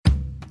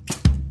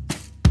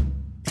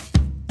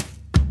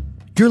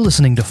You're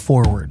listening to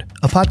Forward,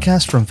 a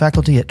podcast from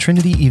faculty at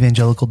Trinity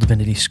Evangelical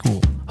Divinity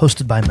School,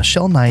 hosted by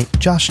Michelle Knight,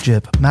 Josh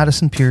Jipp,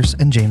 Madison Pierce,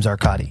 and James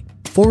Arcadi.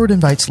 Forward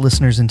invites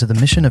listeners into the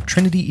mission of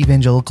Trinity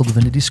Evangelical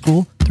Divinity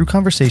School through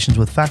conversations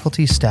with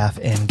faculty, staff,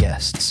 and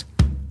guests.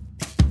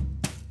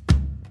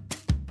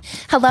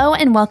 Hello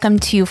and welcome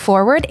to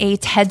Forward, a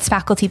TEDS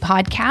faculty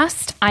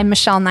podcast. I'm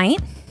Michelle Knight.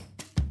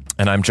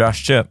 And I'm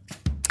Josh Jipp.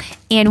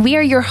 And we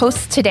are your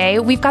hosts today.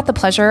 We've got the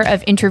pleasure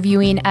of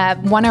interviewing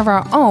one of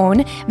our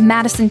own,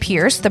 Madison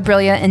Pierce, the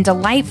brilliant and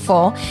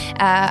delightful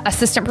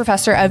assistant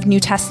professor of New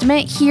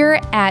Testament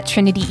here at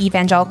Trinity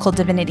Evangelical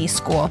Divinity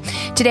School.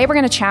 Today, we're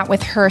going to chat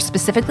with her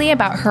specifically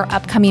about her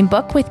upcoming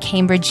book with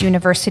Cambridge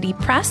University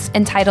Press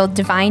entitled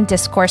Divine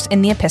Discourse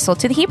in the Epistle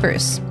to the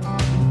Hebrews.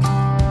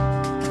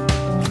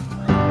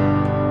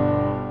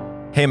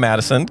 Hey,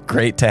 Madison.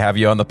 Great to have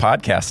you on the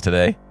podcast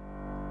today.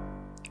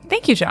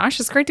 Thank you, Josh.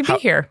 It's great to be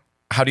here.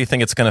 How do you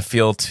think it's going to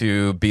feel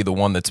to be the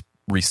one that's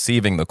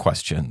receiving the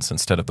questions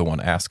instead of the one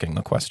asking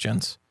the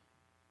questions?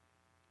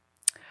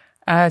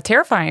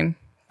 Terrifying.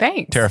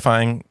 Thanks.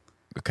 Terrifying?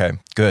 Okay,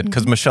 good.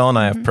 Because Michelle and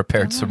I have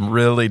prepared some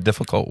really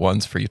difficult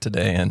ones for you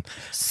today, and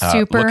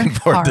super looking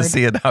forward hard to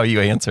seeing how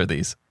you answer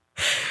these.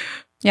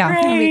 Yeah,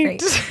 that'll be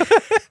great.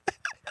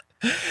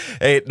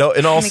 Hey, no,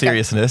 in all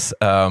seriousness,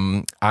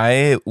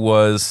 I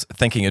was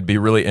thinking it'd be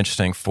really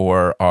interesting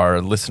for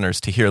our listeners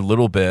to hear a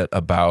little bit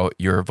about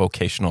your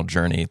vocational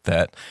journey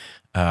that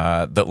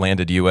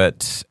landed you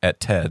at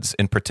TEDS.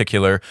 In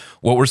particular,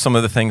 what were some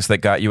of the things that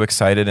got you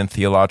excited in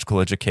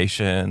theological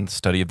education,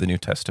 study of the New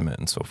Testament,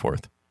 and so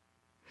forth?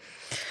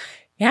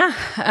 Yeah.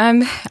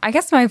 I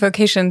guess my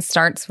vocation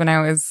starts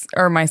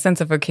my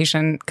sense of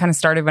vocation kind of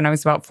started when I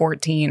was about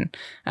 14.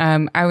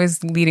 I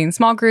was leading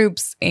small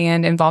groups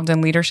and involved in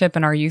leadership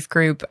in our youth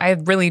group. I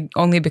had really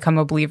only become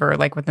a believer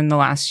within the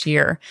last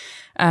year.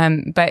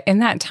 But in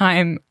that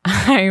time,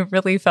 I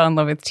really fell in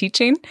love with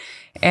teaching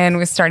and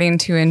was starting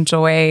to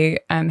enjoy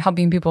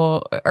helping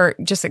people or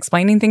just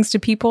explaining things to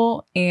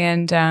people.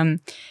 And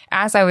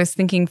as I was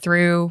thinking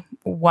through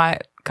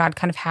what God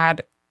kind of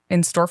had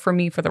in store for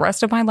me for the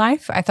rest of my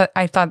life, I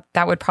thought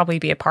that would probably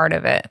be a part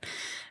of it.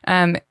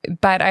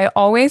 But I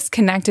always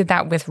connected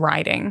that with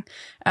writing.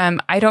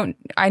 I don't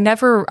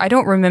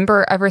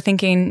remember ever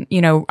thinking,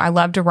 I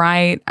love to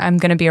write, I'm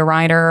going to be a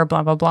writer,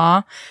 blah, blah,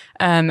 blah.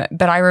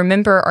 But I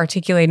remember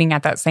articulating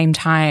at that same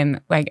time,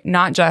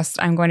 not just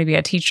I'm going to be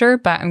a teacher,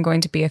 but I'm going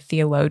to be a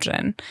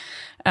theologian.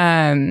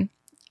 And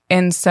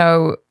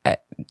so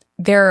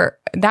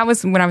that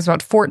was when I was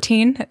about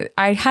 14.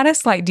 I had a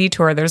slight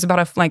detour. There's about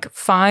a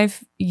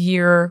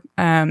 5-year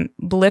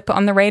blip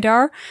on the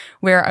radar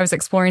where I was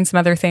exploring some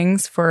other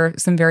things for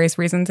some various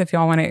reasons, if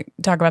y'all want to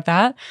talk about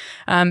that.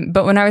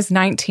 But when I was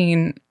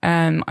 19,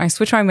 I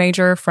switched my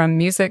major from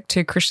music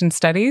to Christian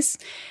studies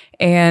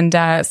and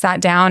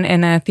sat down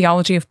in a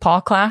theology of Paul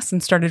class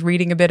and started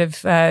reading a bit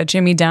of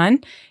Jimmy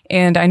Dunn.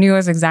 And I knew I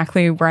was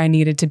exactly where I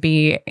needed to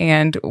be.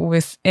 And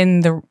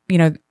within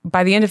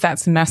by the end of that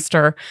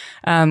semester,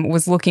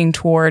 was looking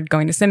toward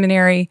going to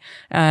seminary,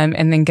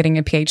 and then getting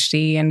a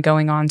PhD and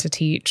going on to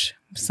teach.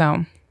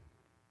 So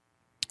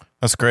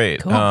that's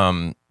great.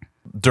 Cool.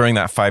 During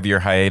that 5-year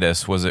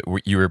hiatus, was it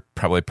you were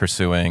probably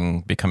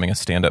pursuing becoming a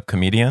stand-up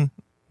comedian?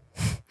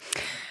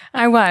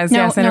 I was.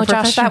 Yes. No,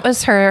 Josh, that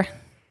was her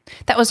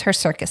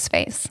circus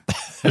face.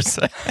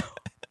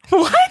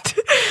 What?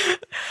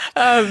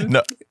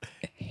 No.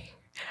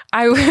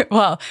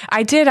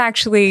 I did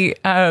actually.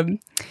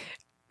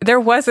 There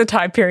was a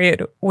time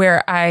period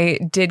where I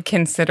did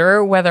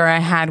consider whether I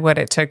had what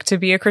it took to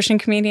be a Christian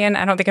comedian.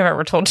 I don't think I've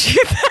ever told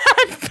you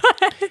that,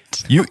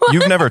 but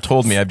you've never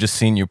told me. I've just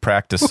seen you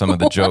practice some of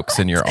the jokes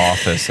in your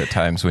office at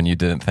times when you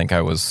didn't think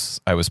I was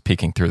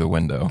peeking through the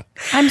window.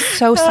 I'm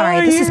so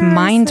sorry. This is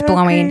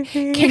mind-blowing.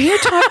 Can you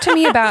talk to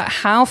me about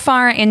how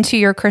far into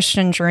your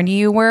Christian journey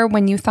you were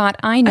when you thought,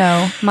 I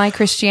know, my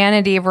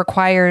Christianity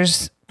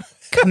requires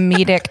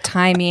comedic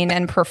timing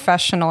and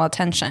professional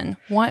attention?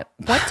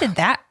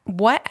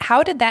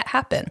 How did that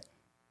happen?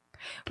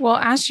 Well,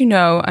 as you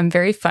know, I'm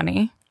very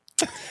funny.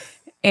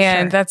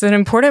 And That's an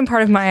important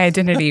part of my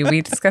identity.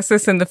 We discussed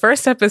this in the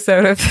first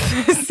episode of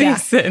the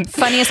season.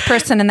 Funniest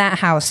person in that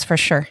house, for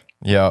sure.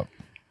 Yeah.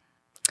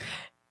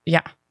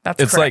 Yeah,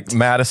 that's It's correct. like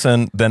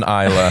Madison, then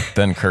Isla,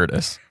 then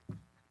Curtis.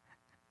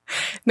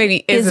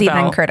 Maybe Izzy,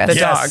 Isabel, then Curtis. the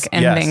dog,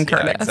 and then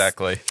Curtis. Yeah,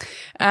 exactly.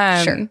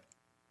 Sure.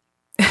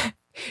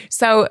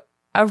 So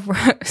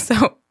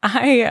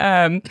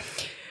I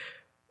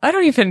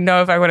don't even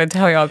know if I want to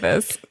tell y'all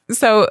this.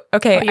 So,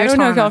 okay, I don't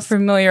know if y'all are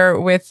familiar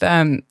with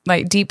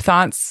Deep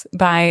Thoughts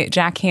by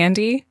Jack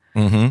Handey.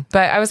 Mm-hmm.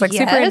 But I was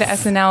super into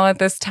SNL at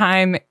this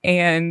time,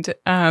 and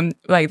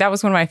that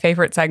was one of my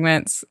favorite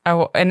segments.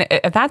 And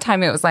at that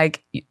time, it was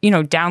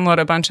download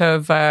a bunch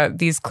of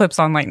these clips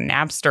on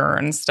Napster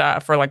and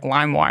stuff, or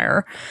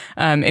LimeWire.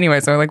 Anyway,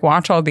 so I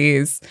watch all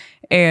these,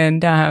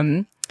 and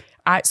I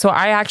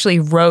actually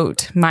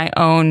wrote my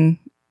own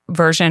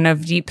version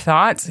of Deep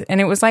Thoughts,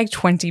 and it was like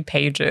 20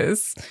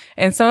 pages.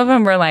 And some of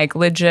them were like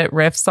legit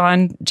riffs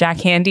on Jack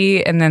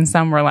Handey, and then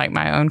some were like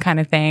my own kind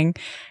of thing.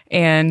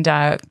 And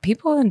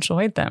people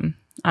enjoyed them.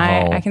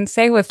 I can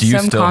say with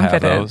some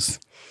confidence.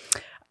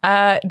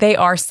 They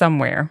are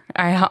somewhere.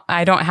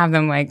 I don't have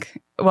them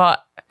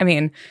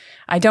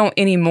I don't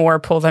anymore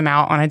pull them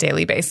out on a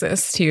daily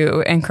basis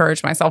to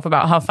encourage myself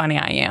about how funny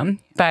I am.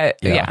 But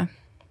yeah.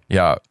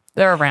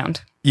 They're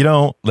around.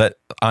 That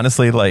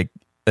honestly, like,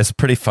 it's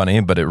pretty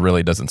funny, but it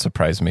really doesn't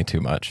surprise me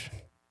too much.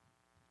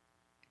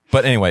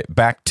 But anyway,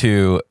 back.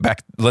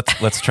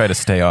 Let's try to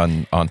stay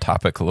on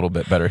topic a little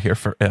bit better here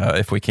for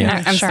if we can.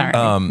 I'm sorry.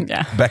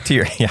 Back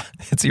to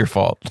it's your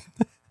fault.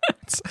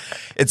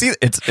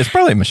 it's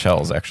probably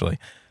Michelle's actually.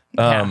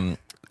 Yeah,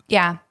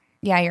 you're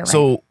right.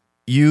 So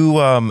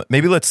you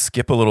maybe let's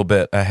skip a little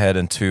bit ahead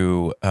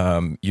into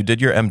you did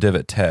your MDiv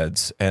at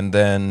TEDS, and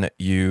then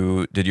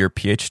you did your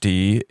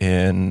PhD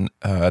in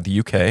the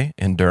UK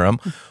in Durham.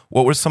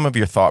 What were some of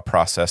your thought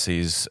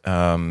processes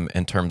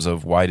in terms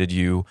of why did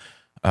you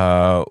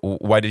go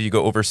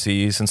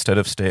overseas instead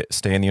of stay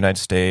in the United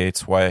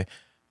States? Why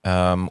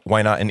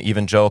not an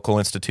evangelical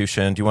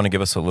institution? Do you want to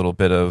give us a little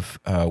bit of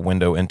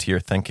window into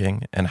your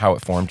thinking and how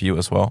it formed you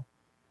as well?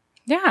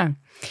 Yeah.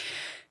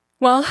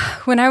 Well,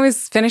 when I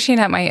was finishing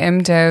up my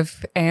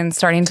MDiv and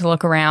starting to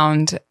look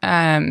around,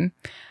 I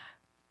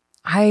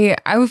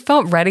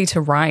felt ready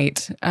to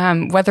write.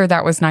 Whether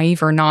that was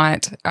naive or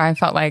not, I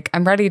felt like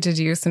I'm ready to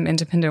do some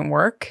independent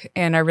work,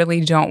 and I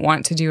really don't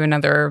want to do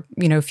another,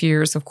 few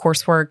years of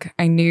coursework.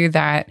 I knew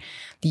that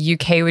the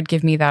UK would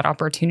give me that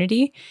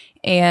opportunity,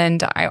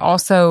 and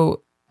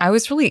I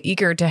was really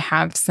eager to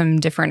have some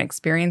different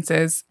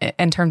experiences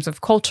in terms of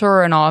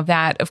culture and all of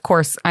that. Of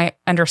course, I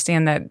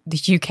understand that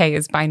the UK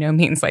is by no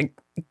means like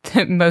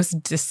the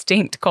most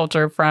distinct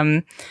culture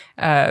from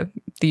the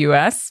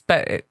US,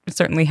 but it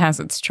certainly has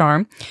its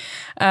charm.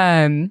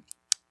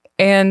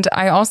 And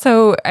I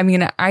also,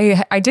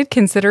 I did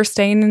consider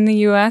staying in the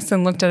US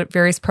and looked at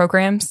various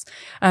programs,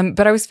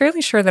 but I was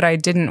fairly sure that I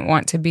didn't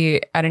want to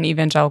be at an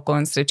evangelical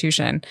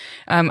institution.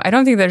 I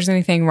don't think there's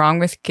anything wrong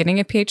with getting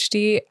a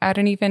PhD at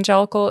an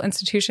evangelical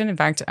institution. In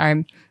fact,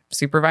 I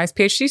supervise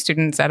PhD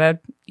students at an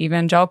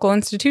evangelical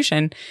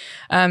institution.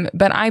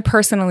 But I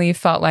personally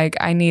felt like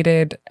I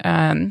needed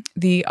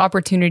the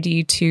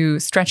opportunity to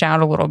stretch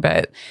out a little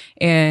bit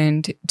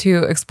and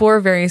to explore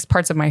various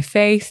parts of my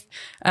faith,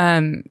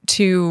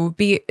 to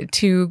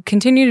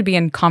continue to be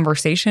in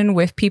conversation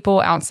with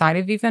people outside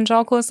of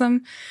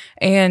evangelicalism.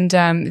 And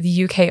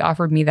the UK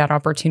offered me that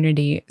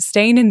opportunity.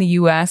 Staying in the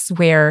US,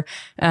 where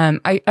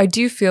I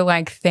do feel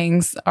like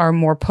things are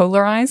more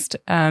polarized,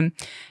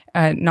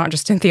 not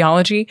just in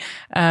theology.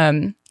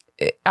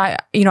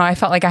 I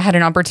felt like I had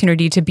an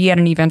opportunity to be at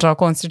an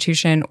evangelical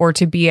institution or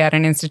to be at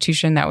an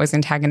institution that was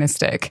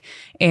antagonistic.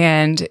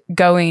 And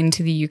going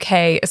to the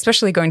UK,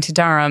 especially going to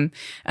Durham,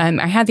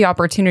 I had the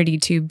opportunity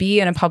to be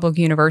in a public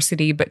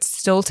university, but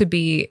still to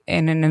be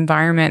in an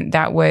environment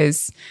that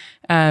was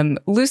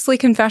loosely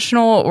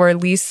confessional, or at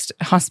least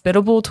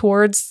hospitable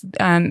towards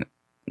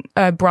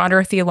a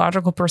broader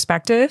theological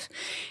perspective.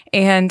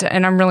 And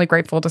I'm really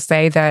grateful to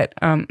say that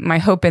my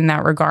hope in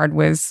that regard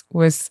was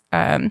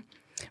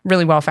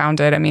really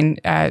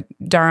well-founded.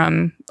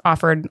 Durham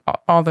offered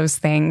all those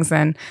things,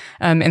 and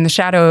in the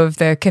shadow of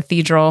the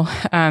cathedral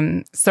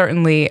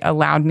certainly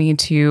allowed me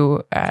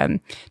to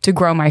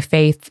grow my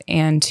faith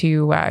and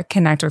to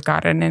connect with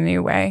God in a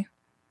new way.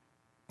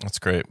 That's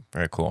great.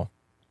 Very cool.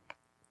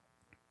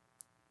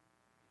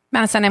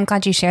 Madison, I'm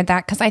glad you shared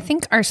that, because I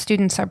think our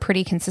students are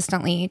pretty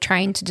consistently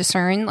trying to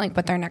discern like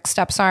what their next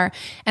steps are.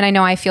 And I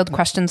know I field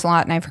questions a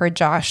lot, and I've heard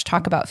Josh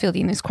talk about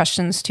fielding these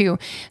questions too.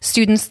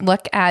 Students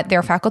look at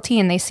their faculty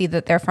and they see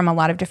that they're from a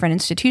lot of different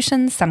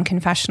institutions, some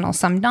confessional,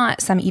 some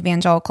not, some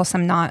evangelical,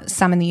 some not,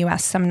 some in the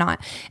US, some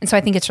not. And so I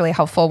think it's really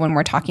helpful when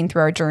we're talking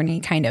through our journey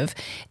kind of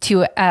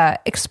to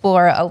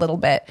explore a little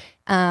bit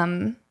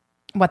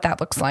what that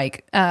looks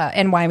like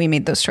and why we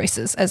made those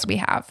choices as we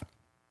have.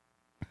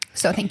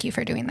 So thank you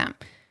for doing that.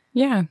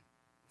 Yeah.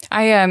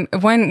 I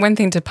one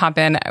thing to pop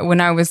in,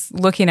 when I was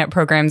looking at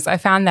programs, I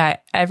found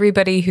that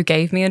everybody who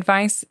gave me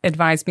advice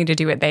advised me to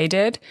do what they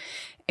did.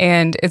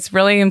 And it's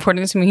really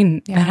important to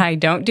me that I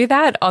don't do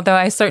that. Although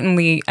I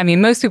certainly,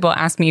 most people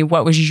ask me,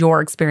 what was your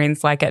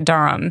experience like at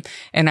Durham?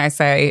 And I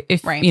say,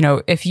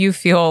 if you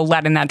feel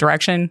led in that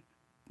direction,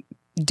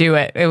 do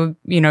it.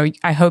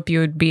 I hope you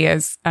would be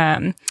as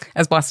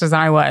blessed as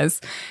I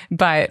was.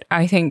 But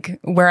I think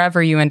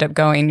wherever you end up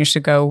going, you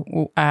should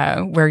go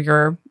where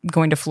you're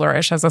going to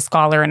flourish as a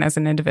scholar and as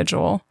an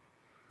individual.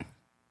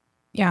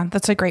 Yeah,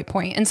 that's a great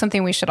point, and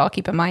something we should all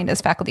keep in mind as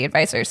faculty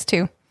advisors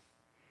too.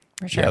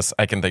 For sure. Yes,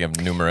 I can think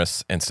of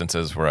numerous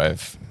instances where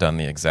I've done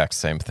the exact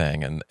same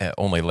thing, and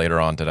only later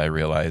on did I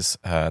realize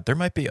there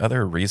might be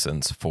other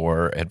reasons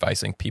for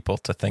advising people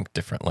to think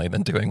differently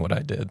than doing what I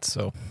did.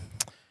 So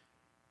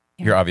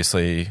you're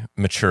obviously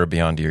mature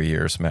beyond your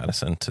years,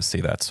 Madison, to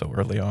see that so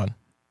early on.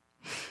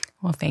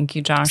 Well, thank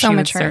you, Josh. So you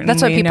mature.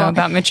 That's what people know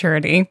about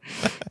maturity.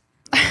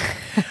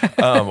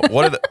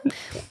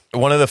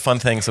 one of the fun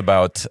things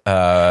about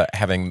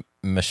having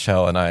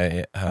Michelle and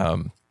I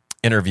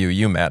interview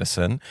you,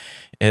 Madison,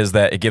 is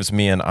that it gives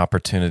me an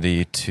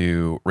opportunity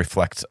to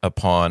reflect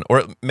upon,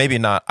 or maybe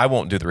not, I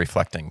won't do the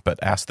reflecting, but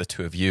ask the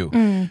two of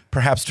you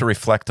perhaps to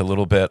reflect a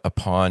little bit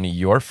upon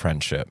your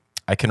friendship.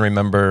 I can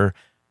remember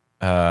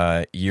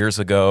years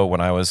ago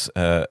when I was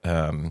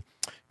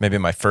maybe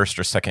my first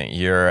or second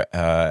year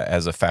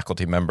as a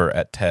faculty member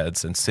at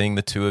TEDS, and seeing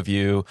the two of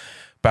you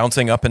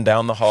bouncing up and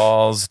down the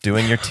halls,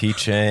 doing your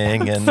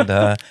teaching,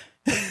 and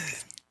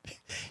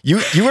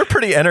you were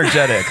pretty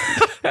energetic.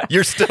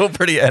 You're still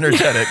pretty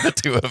energetic, the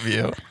two of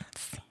you.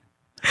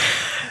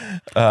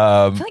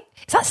 I feel like,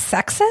 is that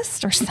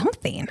sexist or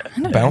something? I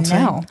don't Bouncing?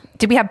 know.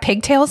 Did we have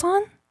pigtails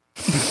on?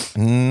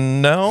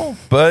 No,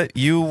 but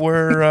you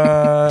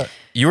were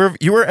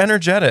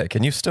energetic,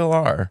 and you still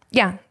are.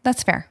 Yeah,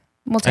 that's fair.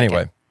 We'll take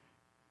Anyway,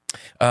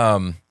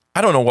 I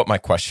don't know what my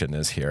question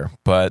is here,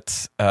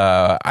 but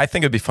I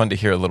think it'd be fun to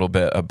hear a little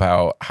bit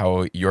about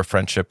how your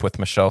friendship with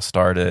Michelle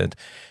started.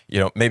 You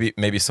know,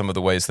 maybe some of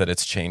the ways that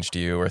it's changed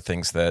you, or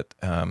things that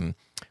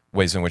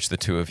ways in which the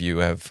two of you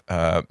have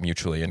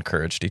mutually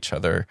encouraged each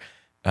other.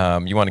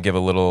 You want to give a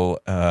little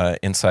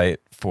insight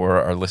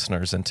for our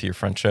listeners into your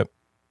friendship?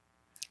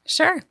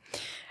 Sure.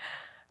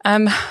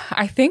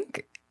 I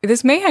think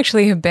this may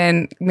actually have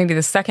been maybe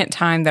the second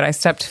time that I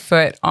stepped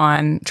foot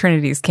on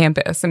Trinity's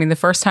campus. I mean, the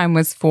first time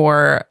was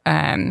for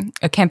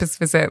a campus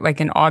visit like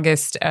in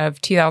August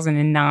of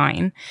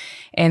 2009.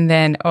 And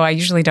then, I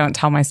usually don't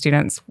tell my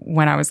students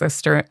when I was a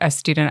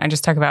student. I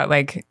just talk about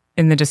like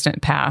in the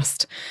distant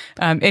past.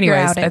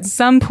 Anyways, at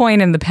some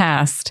point in the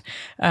past,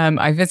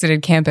 I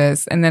visited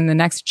campus, and then the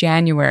next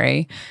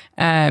January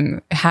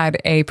had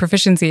a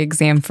proficiency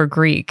exam for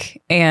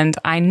Greek. And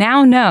I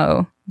now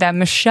know that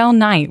Michelle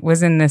Knight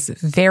was in this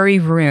very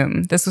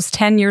room. This was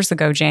 10 years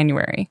ago,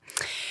 January.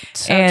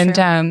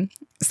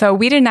 So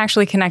we didn't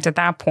actually connect at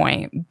that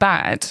point,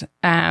 but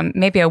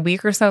maybe a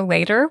week or so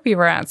later, we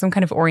were at some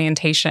kind of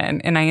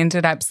orientation, and I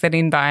ended up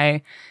sitting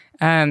by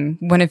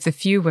one of the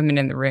few women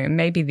in the room,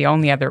 maybe the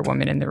only other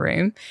woman in the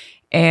room.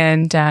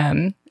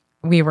 And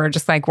we were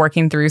just like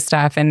working through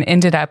stuff, and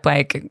ended up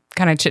like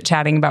kind of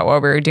chit-chatting about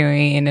what we were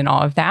doing and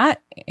all of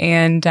that.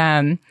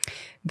 And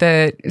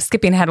the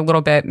skipping ahead a little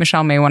bit,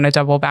 Michelle may want to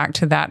double back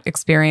to that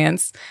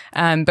experience.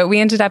 But we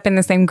ended up in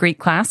the same Greek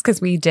class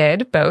because we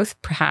did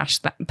both pass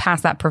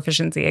that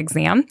proficiency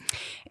exam.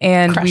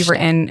 And we were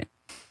in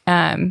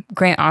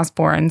Grant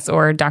Osborne's,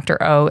 or Dr.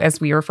 O,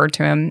 as we referred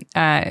to him,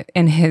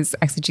 in his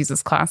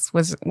exegesis class,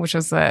 which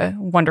was a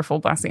wonderful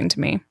blessing to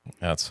me.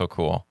 That's so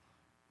cool.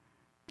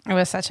 It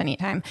was such a neat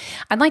time.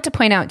 I'd like to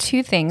point out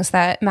two things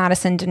that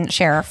Madison didn't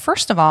share.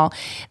 First of all,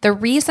 the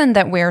reason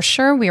that we're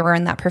sure we were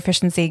in that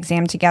proficiency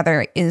exam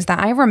together is that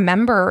I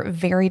remember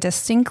very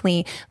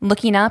distinctly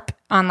looking up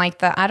on like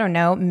the,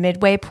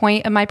 midway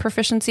point of my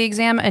proficiency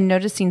exam and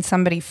noticing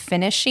somebody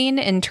finishing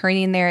and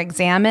turning their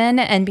exam in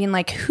and being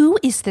like, who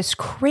is this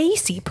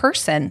crazy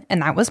person?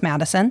 And that was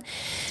Madison.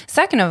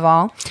 Second of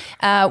all,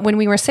 when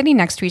we were sitting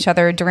next to each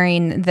other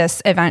during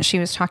this event she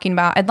was talking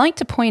about, I'd like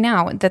to point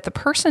out that the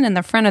person in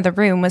the front of the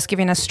room was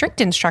giving us strict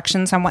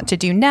instructions on what to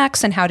do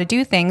next and how to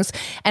do things.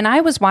 And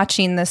I was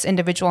watching this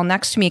individual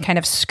next to me kind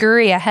of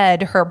scurry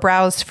ahead, her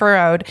brows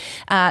furrowed,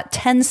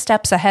 10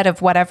 steps ahead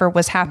of whatever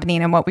was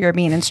happening and what we were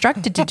being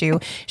instructed to do.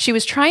 She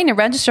was trying to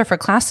register for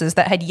classes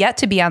that had yet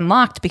to be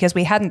unlocked because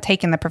we hadn't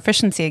taken the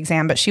proficiency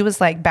exam, but she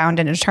was like bound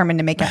and determined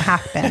to make it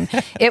happen.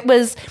 It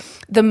was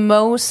the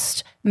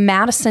most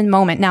Madison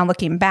moment, now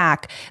looking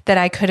back, that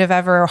I could have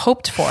ever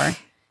hoped for.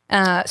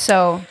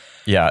 So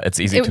yeah, it's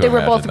easy to they were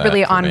imagine both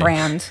really on me.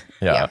 brand.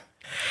 Yeah.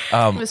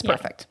 It was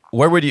perfect.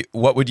 What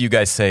would you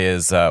guys say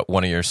is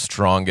one of your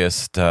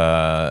strongest,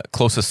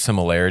 closest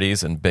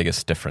similarities and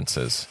biggest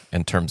differences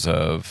in terms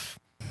of,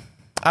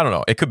 I don't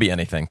know, it could be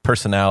anything,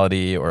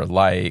 personality or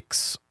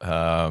likes,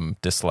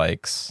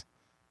 dislikes?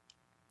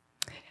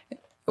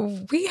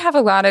 We have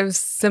a lot of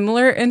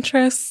similar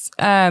interests.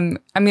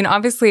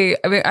 Obviously,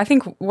 I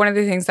think one of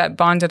the things that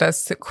bonded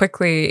us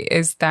quickly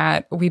is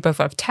that we both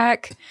love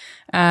tech.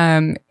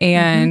 And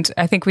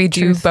I think we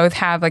do both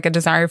have like a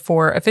desire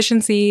for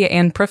efficiency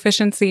and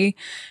proficiency.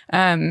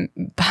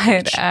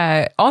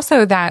 But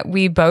also that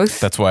we both...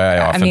 That's why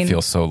I often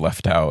feel so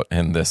left out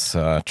in this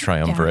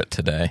triumvirate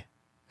today.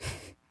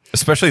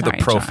 Especially the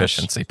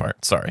proficiency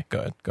part. Sorry,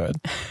 go ahead.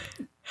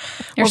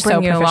 You're so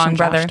bring you along, Josh,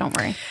 brother. Don't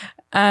worry.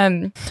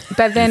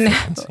 But then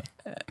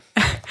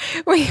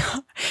we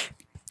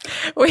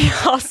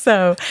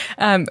also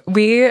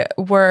we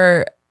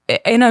were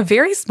in a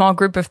very small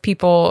group of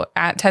people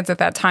at TEDS at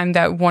that time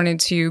that wanted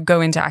to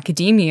go into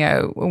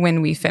academia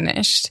when we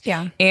finished.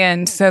 Yeah.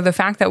 And so the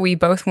fact that we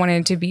both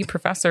wanted to be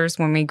professors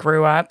when we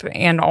grew up,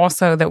 and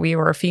also that we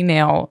were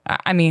female,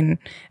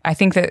 I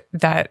think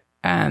that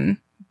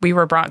we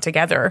were brought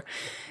together.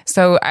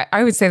 So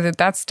I would say that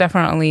that's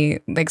definitely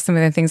like some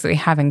of the things that we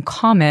have in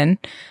common.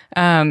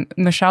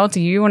 Michelle,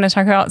 do you want to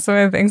talk about some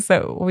of the things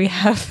that we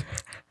have,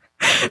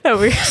 some of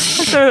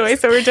the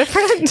ways that we're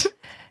different?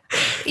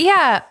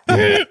 Yeah.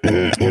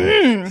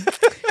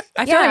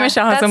 I feel like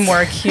Michelle has a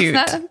more acute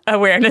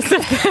awareness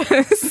of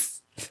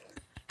this.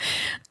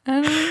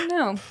 I don't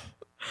know.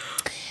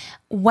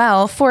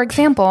 Well, for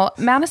example,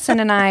 Madison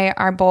and I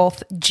are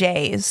both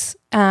J's.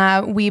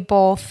 Actually,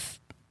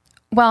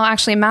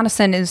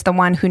 Madison is the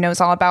one who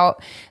knows all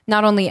about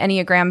not only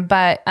Enneagram,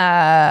 but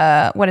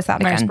what is that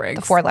again?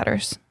 Myers-Briggs. The 4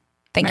 letters.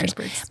 Thank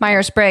Myers-Briggs. you.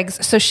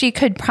 Myers-Briggs. So she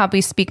could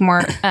probably speak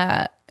more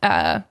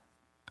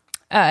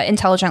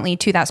intelligently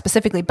to that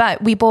specifically,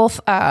 but we both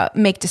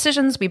make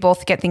decisions. We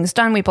both get things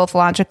done. We both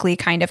logically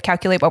kind of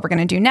calculate what we're going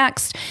to do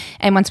next.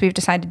 And once we've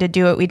decided to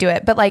do it, we do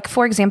it. But like,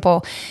 for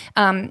example,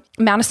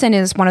 Madison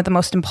is one of the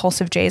most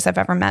impulsive Jays I've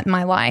ever met in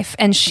my life.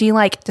 And she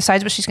like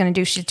decides what she's going to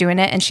do. She's doing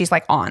it. And she's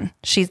like on.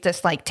 She's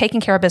just like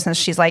taking care of business.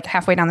 She's like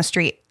halfway down the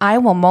street. I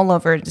will mull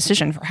over a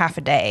decision for half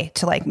a day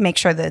to like make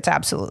sure that it's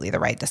absolutely the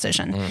right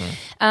decision.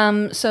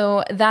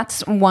 So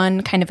that's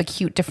one kind of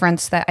acute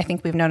difference that I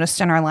think we've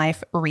noticed in our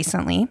life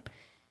recently.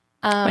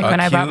 Like when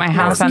I bought my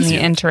house on the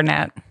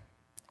internet.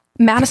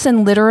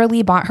 Madison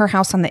literally bought her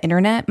house on the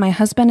internet. My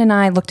husband and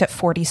I looked at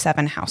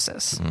 47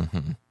 houses.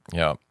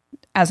 Yep.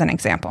 As an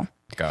example.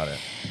 Got it.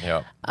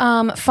 Yep.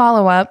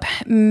 Follow up.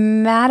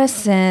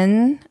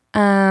 Madison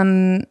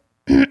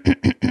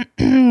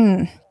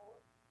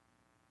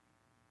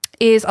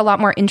is a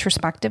lot more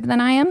introspective than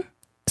I am.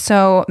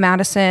 So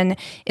Madison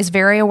is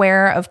very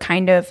aware of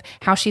kind of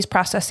how she's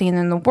processing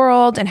in the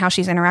world and how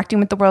she's interacting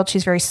with the world.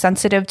 She's very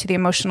sensitive to the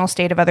emotional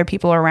state of other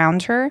people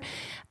around her.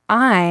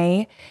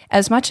 I,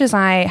 as much as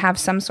I have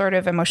some sort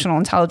of emotional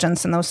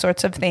intelligence and those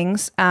sorts of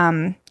things,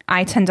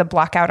 I tend to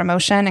block out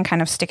emotion and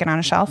kind of stick it on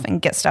a shelf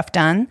and get stuff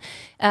done.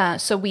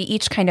 So we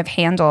each kind of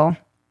handle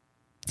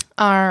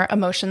our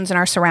emotions and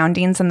our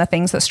surroundings and the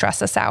things that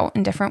stress us out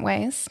in different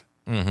ways.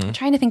 I'm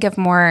trying to think of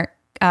more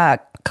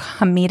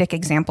comedic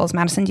examples.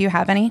 Madison, do you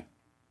have any?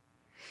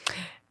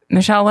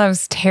 Michelle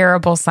loves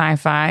terrible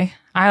sci-fi.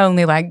 I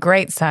only like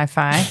great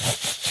sci-fi.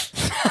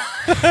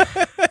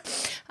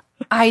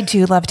 I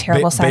do love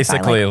terrible sci-fi.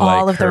 Basically, like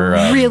all like of her,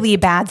 the really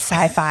bad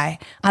sci-fi.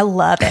 I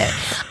love it.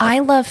 I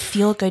love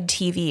feel-good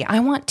TV. I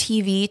want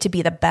TV to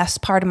be the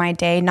best part of my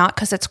day, not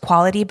because it's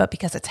quality, but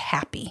because it's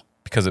happy.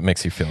 Because it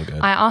makes you feel good.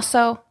 I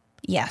also...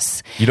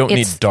 Yes. You don't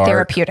need dark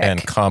therapeutic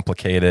and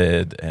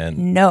complicated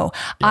and... No.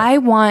 Yeah. I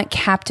want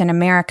Captain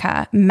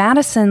America.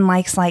 Madison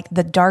likes like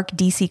the dark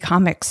DC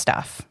comic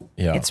stuff.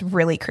 Yeah. It's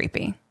really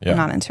creepy. Yeah. I'm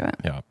not into it.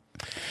 Yeah.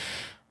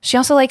 She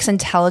also likes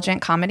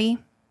intelligent comedy.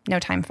 No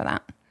time for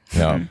that.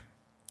 Yeah. All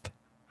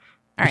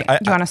right. Do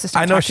you want us to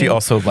start I know talking? she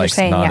also likes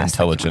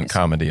non-intelligent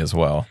comedy as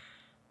well.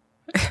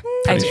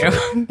 I do.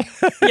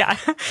 Yeah.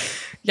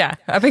 Yeah.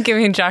 I've been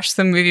giving Josh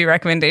some movie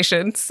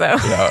recommendations. So,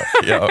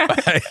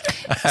 I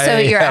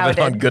you're have outed.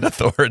 it on good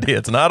authority.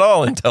 It's not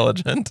all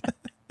intelligent.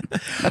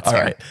 That's all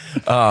fair. right.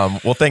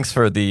 Well, thanks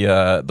for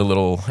the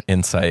little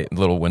insight,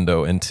 little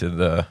window into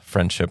the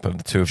friendship of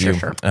the two of you.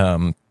 Sure.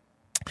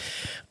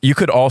 You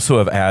could also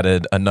have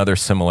added another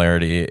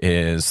similarity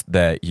is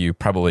that you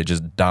probably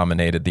just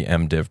dominated the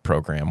MDiv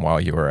program while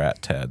you were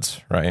at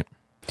TEDS, right?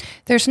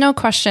 There's no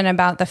question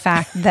about the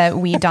fact that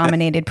we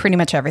dominated pretty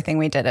much everything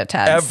we did at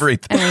TEDS.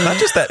 Everything. Not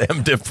just that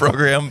MDiv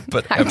program,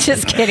 but I'm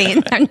just kidding.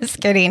 All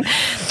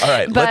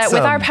right. But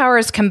with our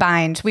powers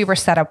combined, we were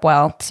set up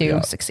well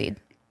to succeed.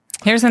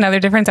 Here's another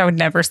difference. I would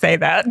never say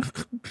that.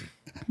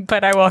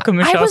 But I welcome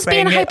Michelle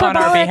saying it on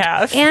our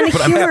behalf. And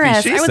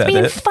humorous. I was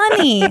being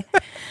funny.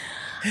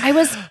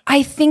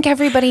 I think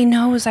everybody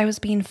knows I was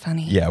being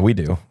funny. Yeah, we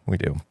do.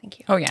 Thank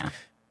you. Oh, yeah.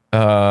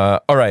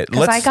 All right,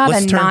 let's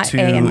turn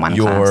to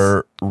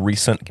your class.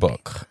 recent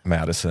book,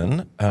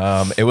 Madison.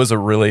 It was a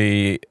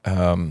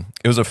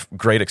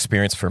great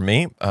experience for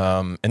me.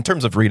 In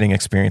terms of reading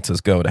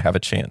experiences go, to have a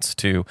chance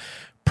to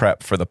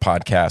prep for the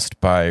podcast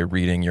by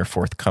reading your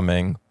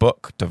forthcoming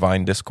book,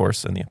 Divine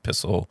Discourse and the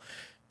Epistle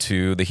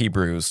to the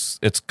Hebrews.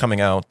 It's coming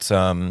out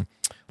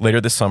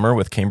later this summer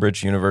with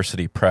Cambridge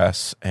University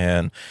Press,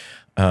 and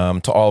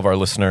to all of our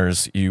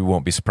listeners, you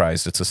won't be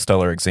surprised. It's a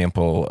stellar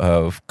example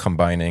of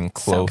combining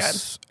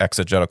close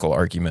exegetical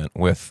argument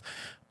with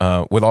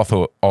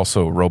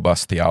also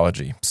robust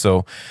theology.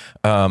 So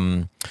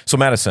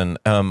Madison,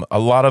 a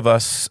lot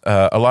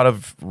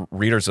of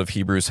readers of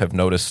Hebrews have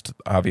noticed,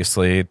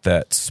 obviously,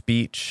 that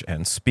speech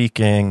and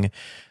speaking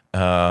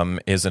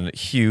is a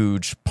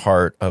huge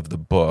part of the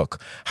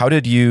book. How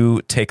did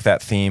you take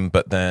that theme,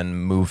 but then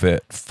move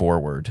it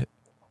forward?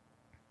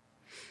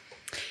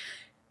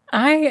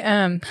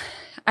 I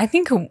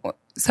think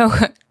so.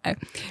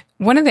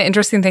 One of the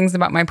interesting things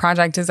about my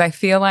project is I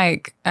feel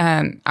like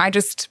I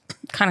just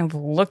kind of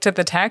looked at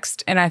the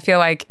text, and I feel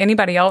like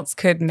anybody else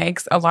could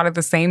make a lot of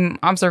the same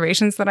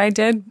observations that I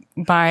did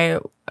by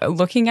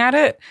looking at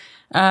it.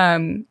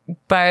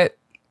 But,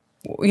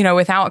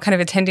 without kind of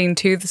attending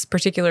to this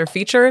particular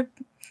feature,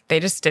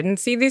 they just didn't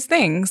see these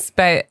things.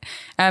 But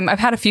I've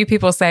had a few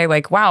people say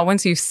like, wow,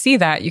 once you see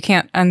that, you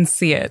can't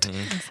unsee it.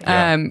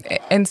 And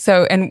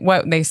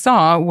what they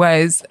saw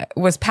was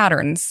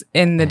patterns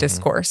in the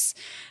discourse.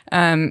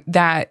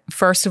 That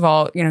first of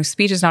all,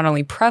 speech is not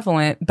only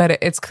prevalent, but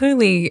it's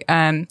clearly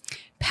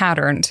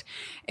patterned.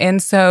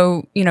 And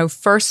so,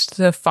 first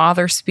the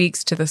Father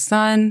speaks to the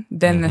Son,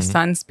 then the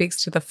Son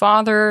speaks to the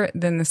Father,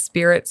 then the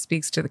Spirit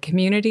speaks to the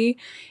community.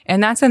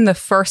 And that's in the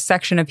first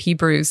section of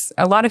Hebrews.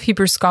 A lot of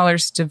Hebrew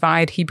scholars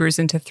divide Hebrews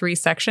into 3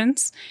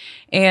 sections.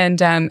 And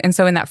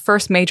so in that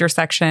first major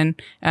section,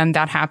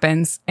 that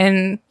happens.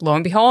 And lo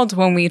and behold,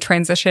 when we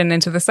transition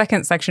into the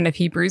second section of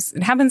Hebrews,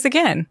 it happens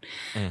again.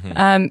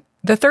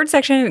 The third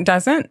section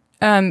doesn't.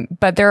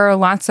 But there are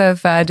lots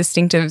of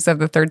distinctives of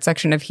the third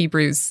section of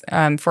Hebrews.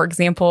 For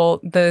example,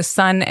 the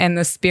Son and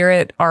the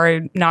Spirit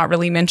are not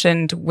really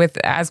mentioned with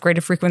as great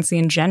a frequency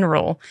in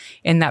general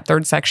in that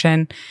third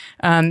section.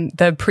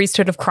 The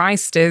priesthood of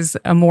Christ is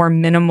a more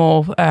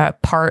minimal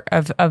part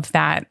of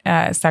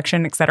that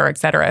section, et cetera, et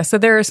cetera. So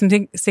there are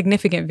some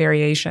significant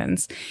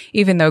variations,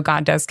 even though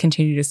God does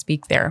continue to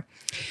speak there.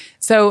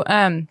 So,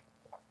 and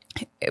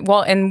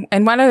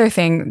one other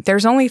thing,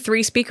 there's only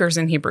 3 speakers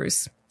in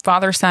Hebrews.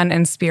 Father, Son,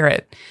 and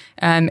Spirit.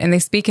 And they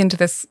speak in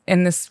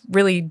this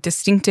really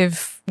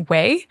distinctive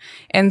way.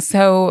 And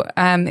so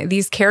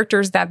these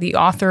characters that the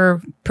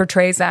author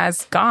portrays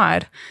as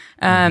God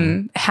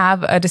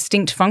have a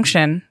distinct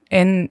function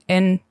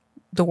in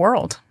the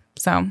world.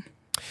 So,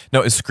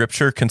 now, is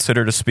Scripture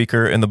considered a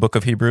speaker in the book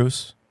of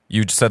Hebrews?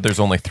 You said there's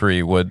only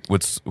 3.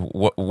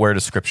 Where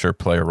does Scripture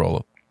play a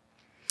role?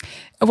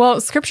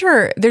 Well,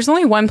 Scripture, there's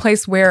only one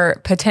place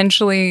where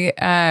potentially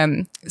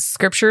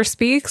Scripture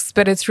speaks,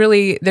 but it's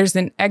really, there's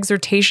an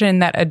exhortation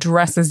that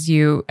addresses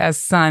you as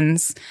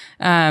sons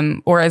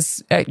or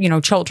as,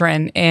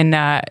 children in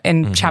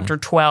chapter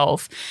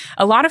 12.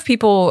 A lot of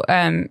people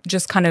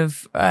just kind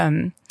of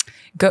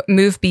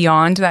move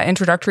beyond that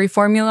introductory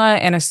formula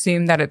and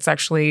assume that it's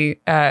actually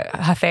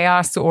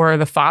Hatheos or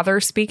the Father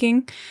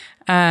speaking,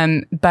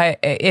 but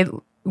it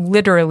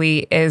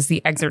literally is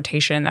the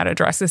exhortation that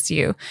addresses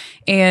you.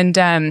 And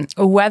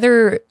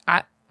whether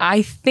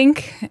I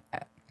think,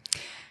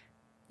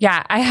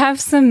 I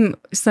have some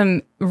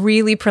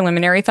really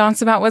preliminary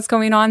thoughts about what's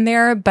going on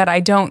there, but I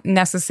don't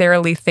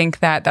necessarily think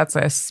that that's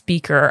a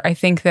speaker. I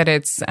think that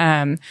it's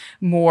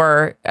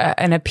more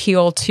an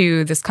appeal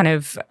to this kind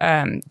of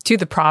to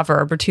the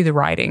proverb or to the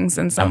writings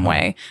in some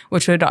way,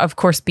 which would of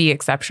course be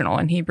exceptional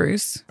in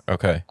Hebrews.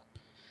 Okay.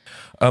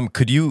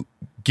 Could you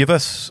give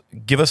us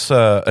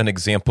an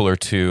example or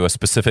two, a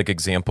specific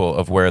example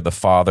of where the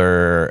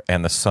Father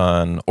and the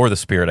Son, or the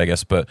Spirit, I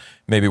guess, but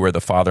maybe where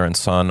the Father and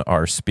Son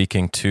are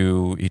speaking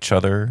to each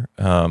other?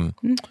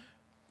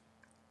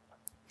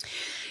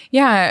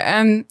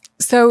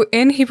 So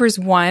in Hebrews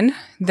 1,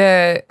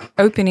 the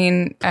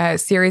opening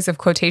series of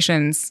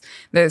quotations,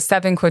 the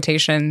 7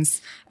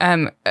 quotations,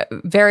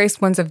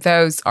 various ones of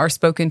those are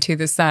spoken to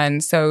the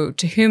Son. So,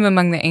 to whom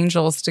among the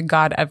angels did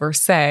God ever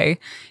say,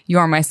 "You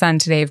are my Son,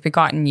 today I've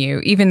begotten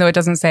you"? Even though it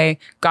doesn't say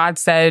God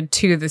said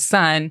to the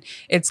Son,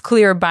 it's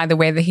clear by the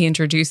way that he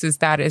introduces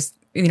that is,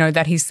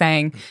 that he's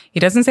saying, he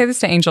doesn't say this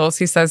to angels,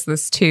 he says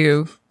this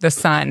to the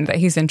Son that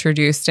he's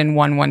introduced in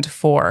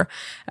 1:1-4.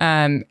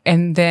 And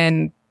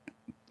then,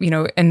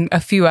 and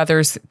a few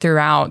others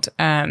throughout.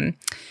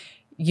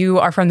 You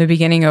are from the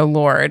beginning, O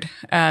Lord.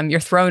 Your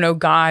throne, O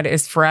God,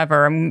 is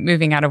forever. I'm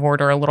moving out of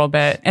order a little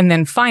bit. And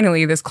then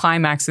finally, this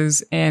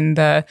climaxes in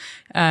the,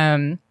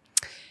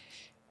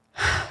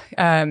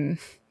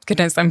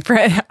 goodness, I'm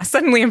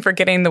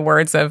forgetting the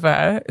words of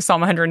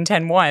Psalm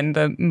 110:1,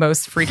 the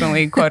most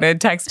frequently quoted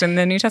text in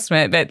the New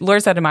Testament. But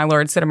Lord said to my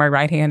Lord, sit at my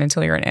right hand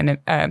until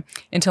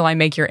I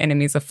make your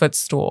enemies a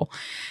footstool.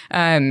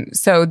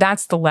 So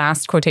that's the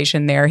last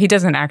quotation there. He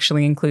doesn't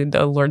actually include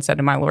the Lord said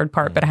to my Lord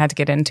part, but I had to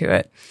get into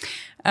it.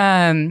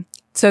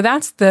 So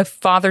that's the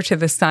Father to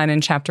the Son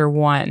in chapter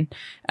 1.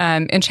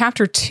 In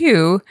chapter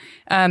 2,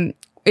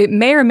 it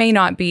may or may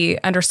not be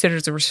understood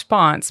as a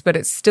response, but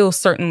it's still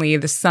certainly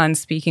the Son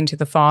speaking to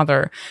the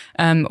Father,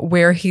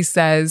 where he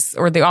says,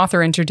 or the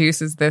author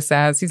introduces this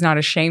as, he's not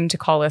ashamed to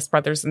call us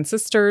brothers and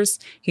sisters.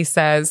 He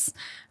says,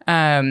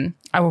 I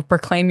will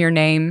proclaim your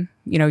name,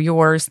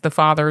 yours, the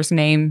Father's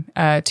name,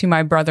 to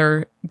my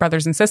brothers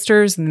and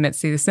sisters. In the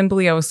midst of the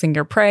assembly, I will sing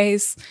your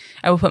praise.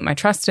 I will put my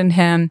trust in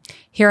him.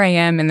 Here I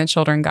am and the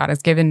children God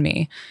has given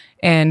me.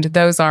 And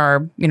those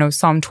are,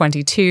 Psalm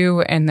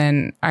 22 and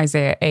then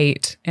Isaiah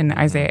 8 and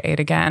Isaiah 8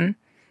 again.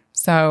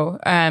 So,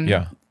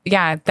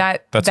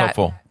 that's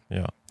helpful.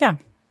 Yeah. Yeah.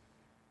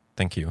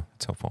 Thank you.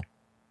 It's helpful.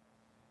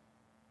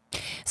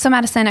 So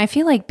Madison, I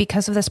feel like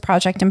because of this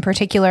project in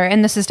particular,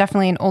 and this is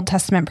definitely an Old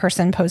Testament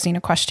person posing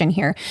a question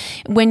here,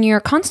 when you're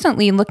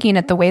constantly looking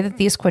at the way that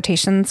these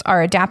quotations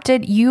are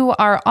adapted, you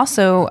are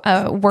also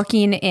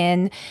working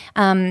in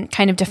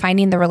kind of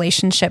defining the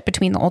relationship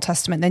between the Old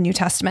Testament and the New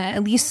Testament,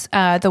 at least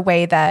the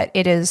way that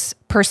it is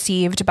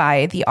perceived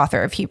by the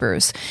author of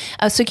Hebrews.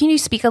 So can you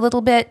speak a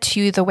little bit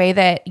to the way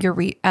that your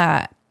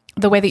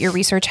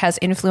research has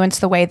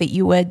influenced the way that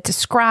you would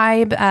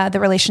describe the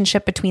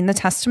relationship between the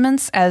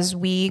testaments as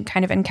we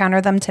kind of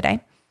encounter them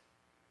today?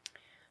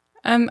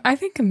 I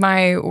think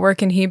my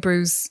work in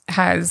Hebrews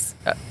has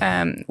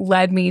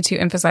led me to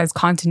emphasize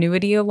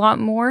continuity a lot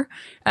more.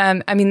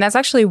 I mean, that's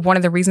actually one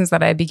of the reasons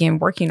that I began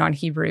working on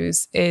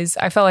Hebrews is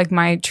I felt like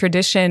my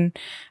tradition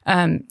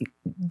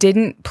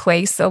didn't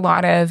place a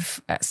lot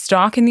of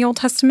stock in the Old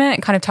Testament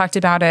and kind of talked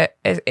about it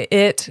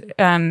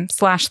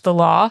slash the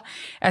law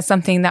as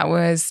something that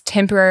was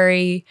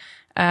temporary,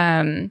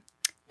 bad,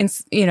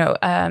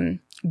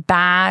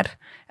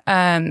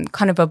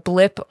 kind of a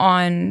blip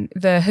on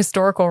the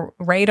historical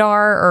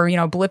radar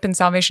or, blip in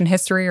salvation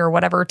history or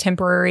whatever,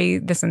 temporary,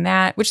 this and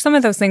that, which some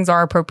of those things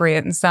are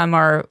appropriate and some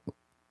are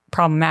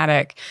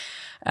problematic.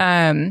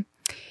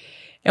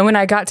 And when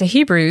I got to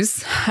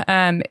Hebrews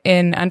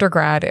in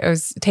undergrad, I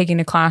was taking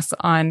a class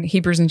on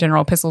Hebrews and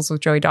General Epistles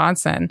with Joey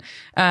Dodson.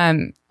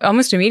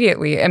 Almost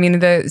immediately, I mean,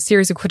 the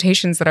series of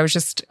quotations that I was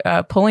just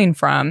pulling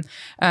from,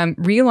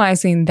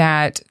 realizing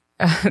that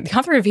the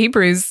author of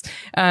Hebrews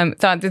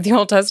thought that the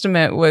Old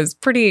Testament was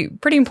pretty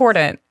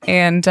important.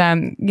 And,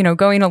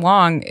 going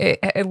along,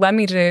 it led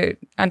me to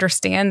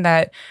understand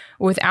that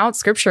without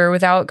Scripture,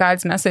 without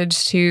God's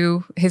message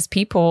to his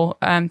people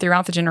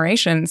throughout the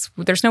generations,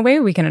 there's no way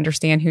we can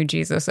understand who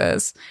Jesus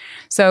is.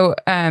 So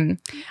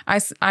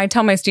I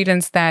tell my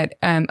students that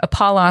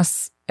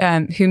Apollos,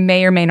 who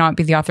may or may not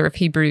be the author of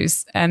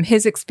Hebrews,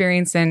 his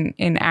experience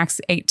in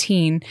Acts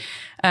 18,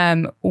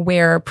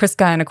 where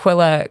Prisca and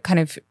Aquila kind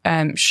of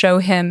show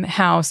him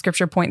how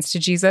Scripture points to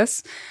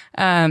Jesus,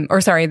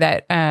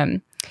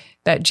 that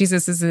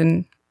Jesus is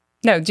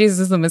Jesus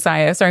is the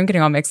Messiah. Sorry, I'm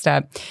getting all mixed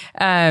up.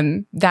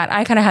 That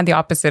I kind of had the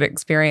opposite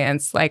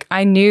experience. Like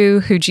I knew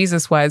who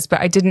Jesus was, but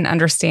I didn't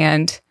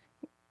understand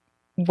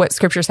what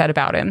Scripture said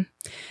about him.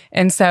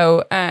 And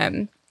so,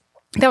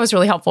 that was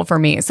really helpful for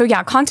me. So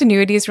yeah,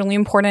 continuity is really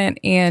important.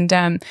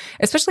 And,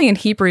 especially in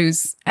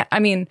Hebrews, I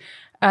mean,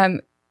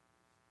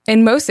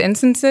 in most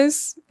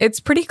instances, it's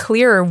pretty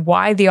clear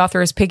why the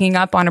author is picking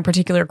up on a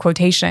particular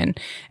quotation.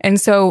 And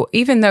so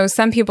even though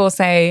some people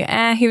say,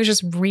 he was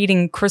just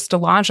reading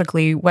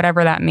Christologically,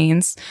 whatever that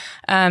means,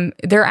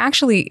 there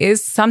actually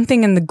is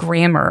something in the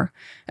grammar,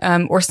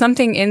 or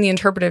something in the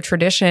interpretive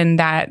tradition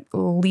that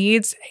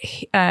leads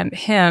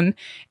him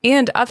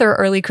and other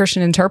early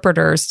Christian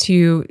interpreters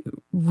to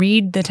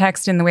read the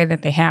text in the way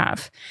that they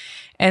have.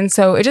 And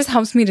so it just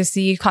helps me to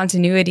see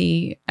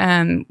continuity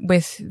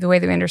with the way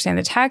that we understand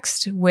the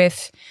text,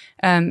 with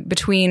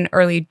between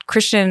early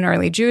Christian,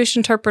 early Jewish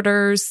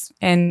interpreters,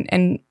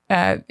 and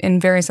in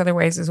various other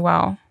ways as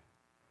well.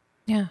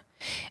 Yeah.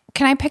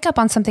 Can I pick up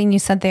on something you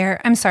said there?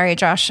 I'm sorry,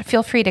 Josh.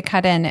 Feel free to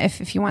cut in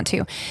if you want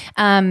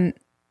to.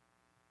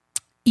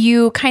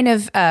 You kind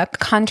of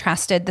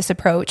contrasted this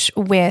approach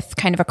with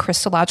kind of a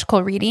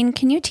Christological reading.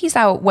 Can you tease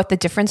out what the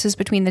difference is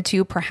between the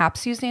two,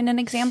 perhaps using an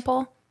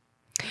example?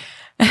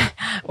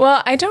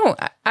 Well,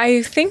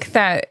 I think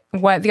that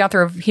what the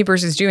author of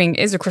Hebrews is doing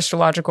is a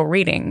Christological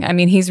reading. I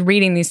mean, he's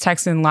reading these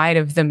texts in light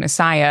of the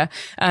Messiah.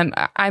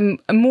 I'm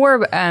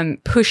more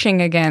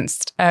pushing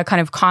against a kind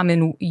of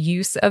common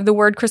use of the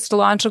word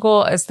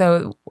Christological as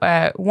though,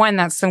 one,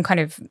 that's some kind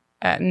of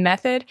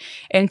method,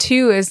 and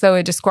two, as though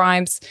it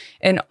describes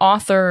an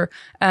author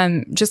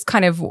just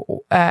kind of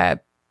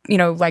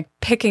like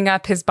picking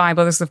up his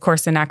Bible. This is, of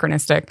course,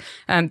 anachronistic.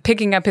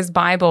 Picking up his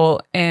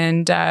Bible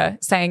and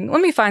saying,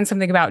 let me find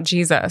something about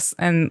Jesus,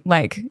 and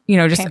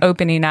just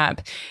opening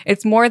up.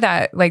 It's more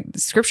that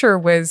Scripture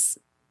was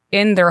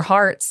in their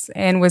hearts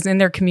and was in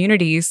their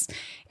communities,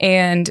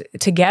 and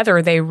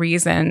together they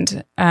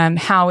reasoned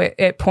how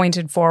it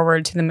pointed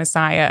forward to the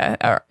Messiah.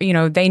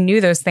 They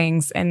knew those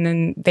things, and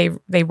then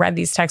they read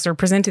these texts or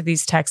presented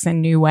these texts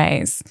in new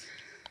ways.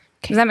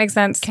 Okay. Does that make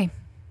sense? Okay.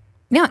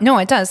 Yeah, no,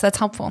 it does. That's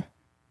helpful.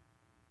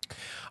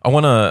 I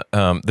want to,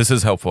 this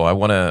is helpful. I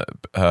want to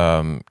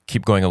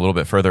keep going a little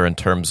bit further in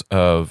terms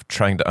of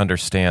trying to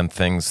understand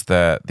things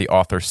that the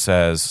author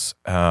says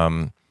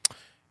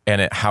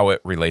and how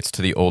it relates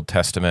to the Old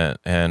Testament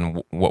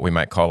and what we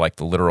might call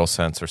the literal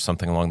sense or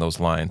something along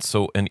those lines.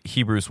 So in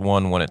Hebrews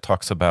 1, when it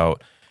talks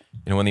about,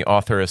 when the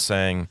author is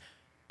saying,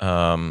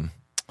 I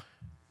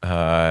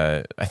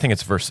think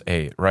it's verse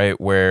 8,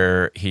 right,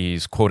 where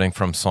he's quoting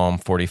from Psalm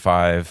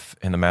 45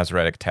 in the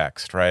Masoretic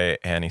text, right?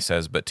 And he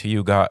says, but to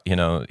you, God,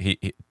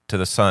 he to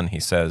the Son, he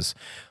says,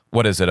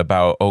 what is it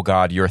about, oh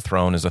God, your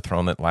throne is a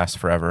throne that lasts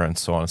forever, and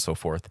so on and so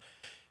forth.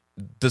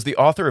 Does the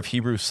author of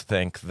Hebrews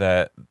think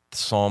that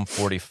Psalm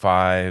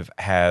 45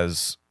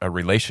 has a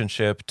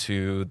relationship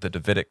to the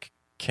Davidic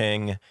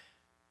king?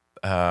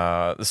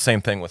 The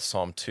same thing with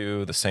Psalm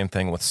 2, the same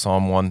thing with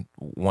Psalm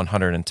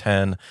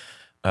 110.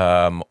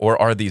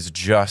 Or are these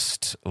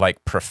just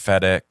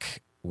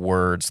prophetic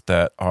words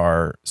that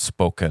are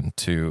spoken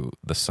to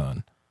the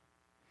Son?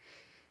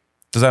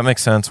 Does that make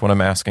sense what I'm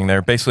asking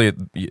there? Basically,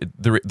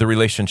 the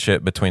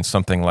relationship between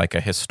something like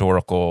a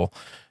historical,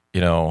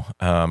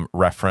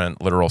 referent,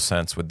 literal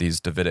sense with these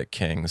Davidic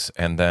kings,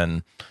 and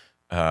then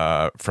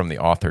from the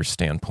author's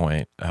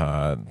standpoint,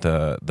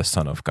 the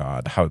Son of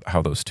God,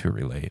 how those two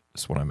relate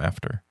is what I'm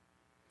after.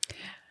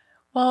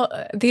 Well,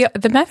 the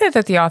method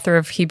that the author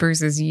of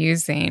Hebrews is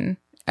using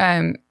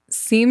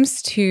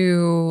seems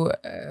to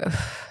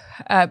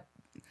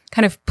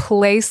kind of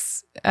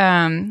place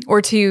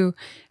or to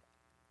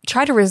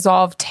try to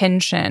resolve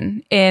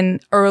tension in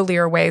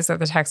earlier ways that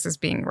the text is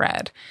being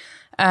read.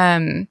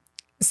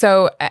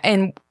 So,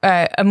 and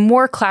a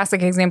more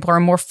classic example or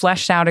a more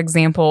fleshed out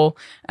example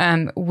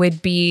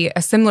would be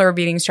a similar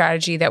reading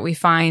strategy that we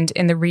find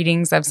in the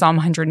readings of Psalm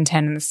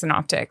 110 in the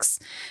Synoptics.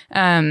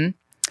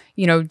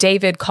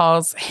 David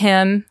calls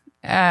him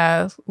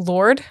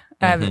Lord.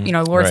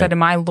 Lord said to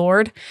my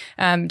Lord.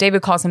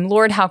 David calls him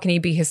Lord. How can he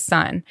be his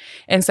son?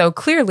 And so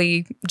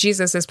clearly,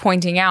 Jesus is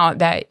pointing out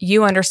that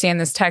you understand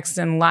this text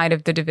in light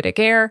of the Davidic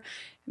heir,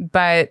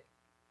 but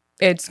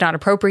it's not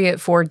appropriate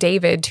for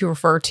David to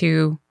refer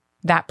to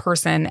that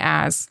person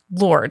as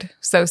Lord.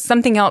 So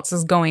something else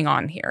is going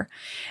on here.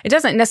 It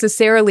doesn't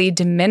necessarily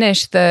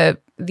diminish the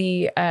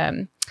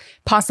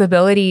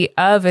possibility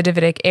of a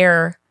Davidic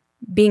heir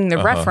being the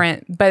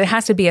referent, but it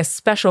has to be a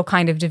special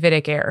kind of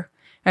Davidic heir.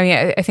 I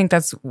mean, I think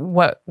that's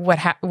what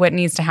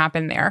needs to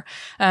happen there.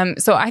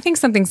 So I think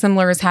something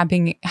similar is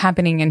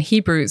happening in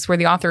Hebrews, where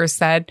the author has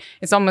said,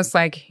 it's almost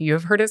like, you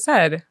have heard it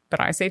said, but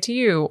I say to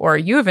you, or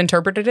you have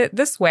interpreted it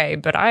this way,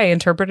 but I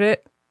interpret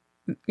it,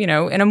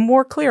 in a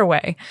more clear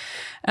way.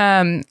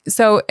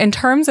 So in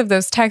terms of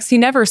those texts, he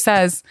never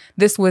says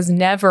this was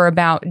never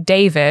about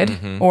David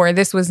or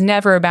this was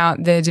never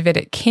about the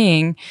Davidic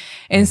king.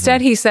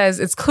 Instead, he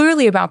says it's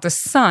clearly about the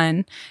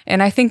son.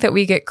 And I think that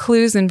we get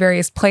clues in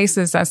various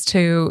places as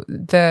to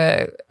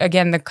the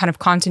kind of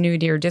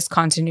continuity or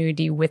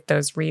discontinuity with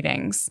those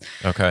readings.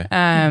 Okay.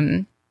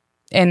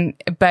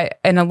 But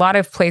in a lot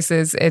of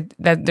places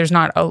that there's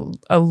not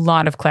a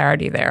lot of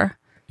clarity there.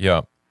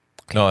 Yeah.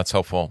 No, that's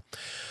helpful.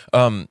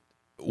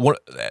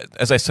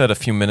 As I said a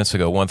few minutes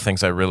ago, one of the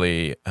things I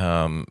really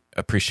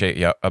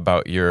appreciate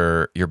about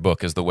your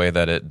book is the way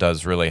that it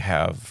does really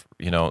have,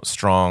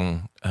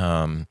 strong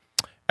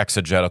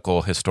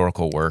exegetical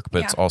historical work,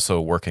 but it's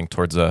also working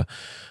towards a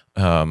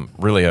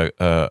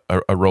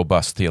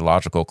robust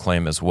theological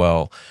claim as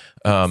well.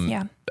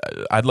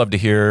 I'd love to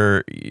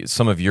hear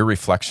some of your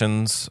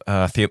reflections,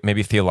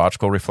 maybe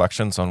theological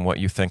reflections on what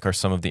you think are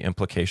some of the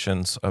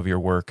implications of your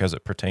work as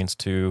it pertains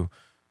to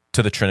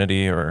the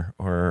Trinity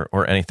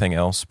or anything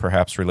else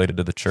perhaps related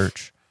to the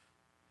church?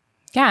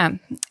 Yeah.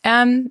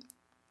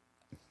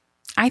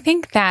 I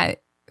think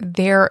that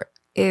there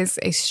is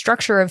a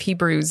structure of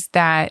Hebrews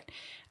that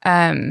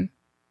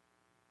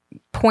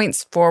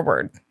points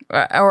forward,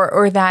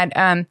 or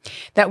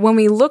that when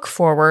we look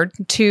forward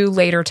to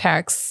later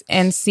texts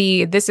and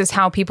see this is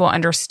how people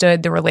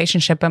understood the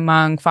relationship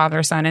among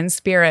Father, Son, and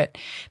Spirit,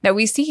 that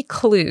we see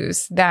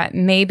clues that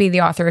maybe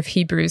the author of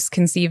Hebrews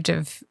conceived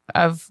of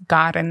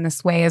God in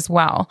this way as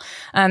well.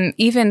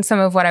 Even some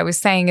of what I was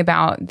saying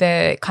about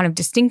the kind of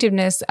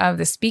distinctiveness of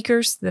the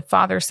speakers, the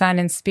Father, Son,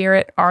 and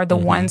Spirit are the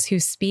ones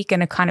who speak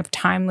in a kind of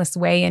timeless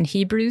way in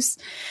Hebrews.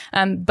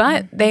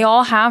 But they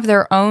all have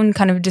their own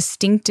kind of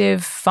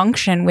distinctive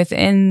function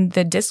within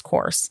the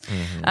discourse.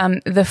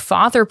 The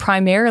Father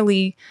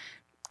primarily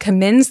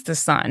commends the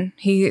Son.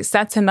 He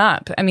sets him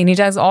up. I mean, he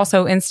does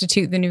also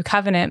institute the new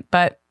covenant,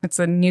 but it's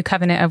a new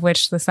covenant of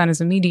which the Son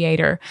is a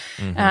mediator.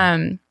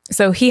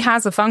 So he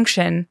has a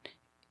function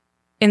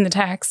in the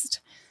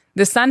text.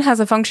 The Son has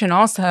a function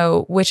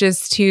also, which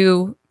is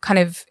to kind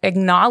of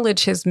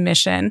acknowledge his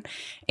mission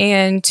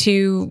and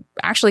to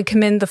actually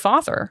commend the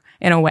Father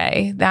in a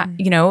way that,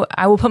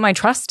 I will put my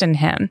trust in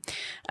him.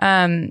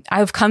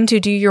 I've come to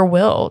do your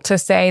will, to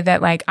say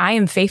that like, I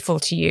am faithful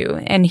to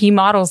you. And he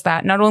models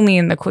that not only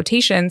in the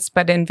quotations,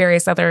 but in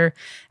various other,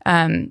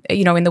 in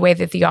the way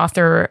that the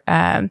author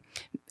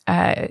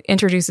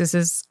introduces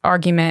his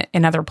argument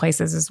in other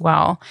places as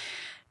well.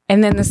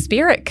 And then the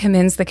Spirit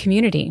commends the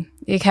community,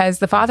 because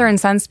the Father and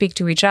Son speak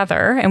to each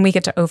other and we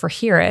get to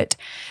overhear it.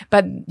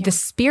 But the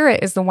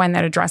Spirit is the one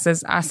that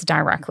addresses us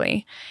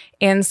directly.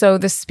 And so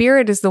the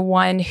Spirit is the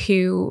one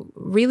who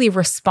really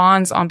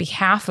responds on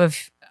behalf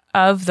of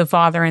the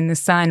Father and the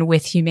Son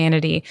with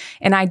humanity.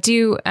 And I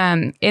do,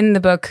 in the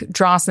book,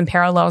 draw some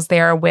parallels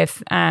there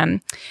with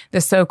the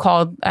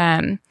so-called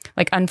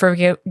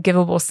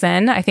unforgivable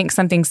sin. I think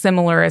something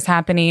similar is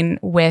happening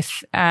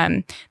with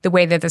the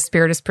way that the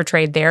Spirit is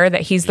portrayed there,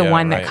 that he's the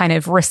one that kind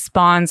of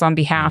responds on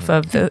behalf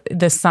of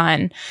the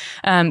Son,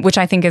 which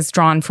I think is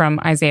drawn from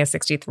Isaiah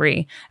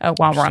 63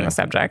 while we're on the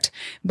subject.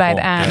 But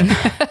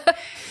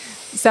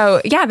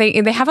so yeah,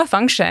 they have a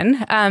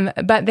function,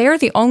 but they're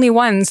the only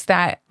ones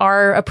that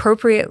are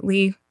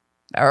appropriately,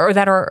 or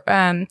that are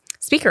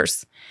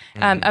speakers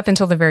up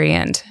until the very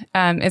end.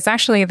 It's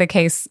actually the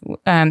case,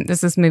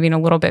 this is moving a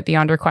little bit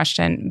beyond your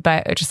question,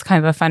 but just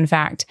kind of a fun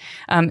fact.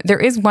 There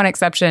is one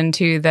exception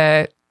to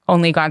the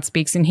only God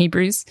speaks in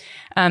Hebrews.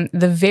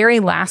 The very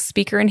last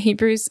speaker in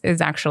Hebrews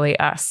is actually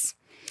us.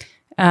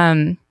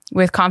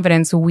 With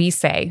confidence, we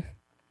say.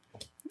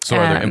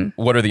 So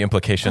what are the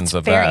implications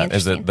of that?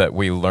 Is it that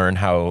we learn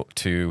how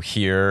to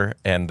hear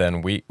and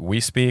then we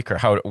speak, or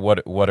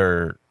what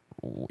are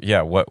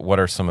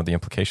some of the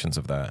implications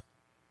of that?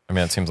 I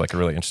mean, it seems like a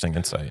really interesting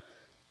insight.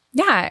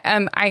 Yeah,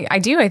 I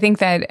do. I think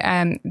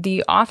that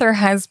the author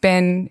has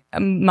been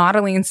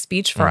modeling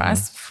speech for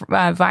us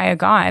via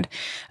God.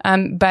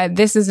 But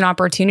this is an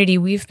opportunity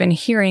we've been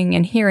hearing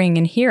and hearing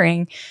and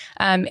hearing.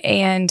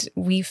 And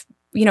we've,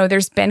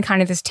 there's been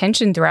kind of this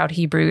tension throughout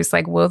Hebrews,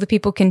 like, will the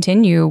people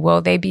continue?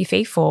 Will they be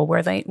faithful?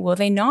 Will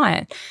they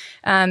not?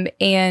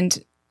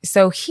 And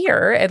so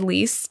here, at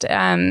least,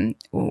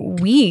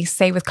 we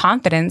say with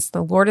confidence,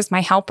 the Lord is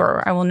my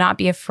helper. I will not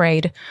be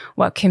afraid.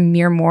 What can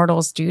mere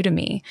mortals do to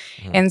me?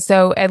 And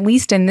so at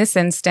least in this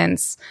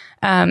instance,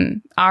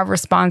 our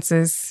response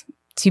is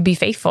to be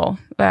faithful,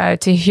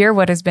 to hear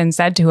what has been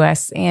said to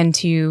us and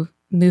to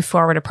move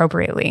forward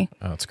appropriately.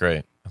 Oh, that's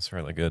great. That's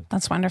really good.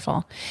 That's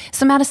wonderful.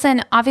 So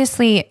Madison,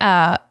 obviously,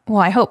 I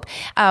hope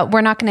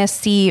we're not going to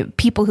see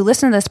people who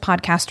listen to this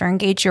podcast or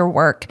engage your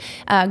work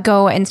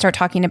go and start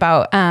talking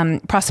about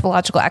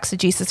prosopological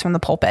exegesis from the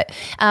pulpit.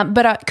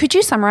 But could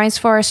you summarize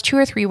for us 2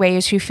 or 3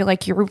 ways you feel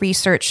like your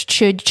research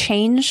should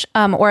change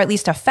or at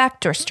least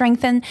affect or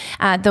strengthen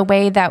the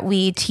way that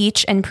we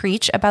teach and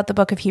preach about the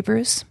book of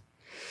Hebrews?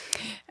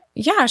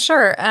 Yeah,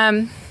 sure.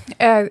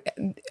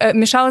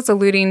 Michelle is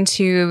alluding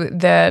to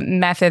the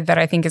method that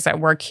I think is at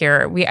work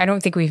here. I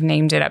don't think we've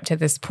named it up to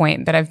this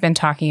point, but I've been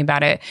talking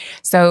about it.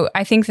 So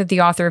I think that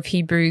the author of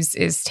Hebrews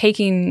is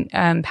taking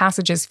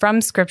passages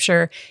from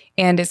Scripture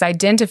and is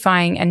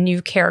identifying a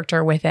new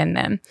character within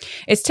them.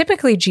 It's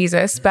typically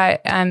Jesus,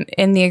 but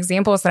in the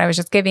examples that I was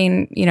just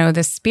giving,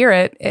 the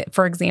Spirit,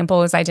 for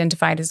example, is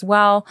identified as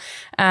well.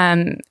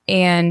 And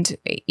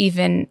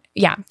even,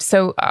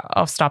 so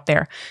I'll stop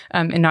there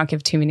and not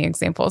give too many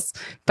examples.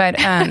 But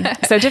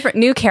so different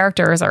new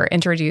characters are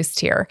introduced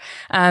here.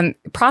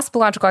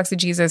 Prosopological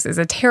exegesis is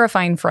a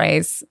terrifying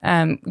phrase.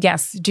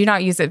 Yes, do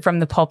not use it from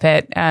the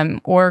pulpit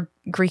or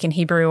Greek and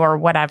Hebrew or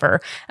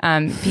whatever.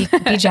 Be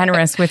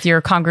generous with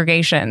your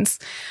congregations.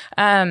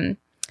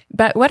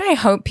 But what I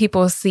hope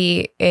people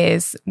see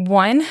is,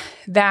 one,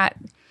 that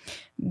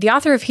the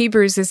author of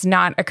Hebrews is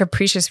not a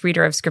capricious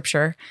reader of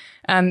Scripture.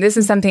 This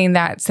is something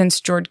that since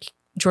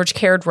George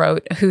Caird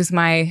wrote, who's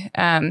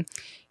my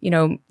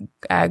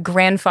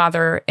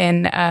grandfather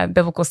in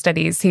biblical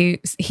studies.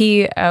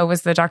 He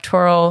was the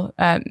doctoral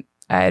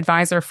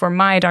advisor for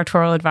my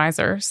doctoral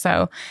advisor.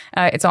 So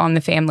it's all in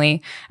the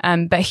family.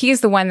 But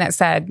he's the one that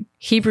said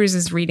Hebrews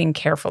is reading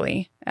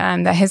carefully.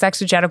 That his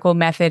exegetical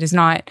method is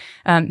not,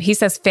 he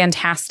says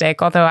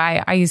fantastic, although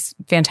I use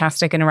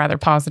fantastic in a rather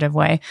positive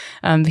way.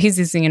 He's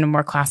using it in a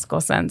more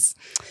classical sense.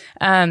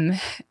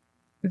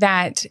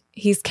 That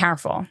he's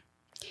careful.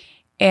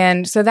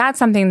 And so that's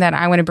something that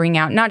I want to bring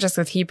out, not just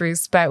with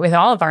Hebrews, but with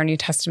all of our New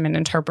Testament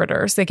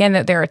interpreters. Again,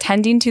 that they're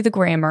attending to the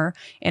grammar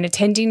and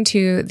attending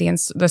to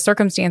the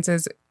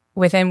circumstances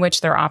within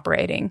which they're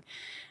operating.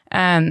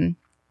 I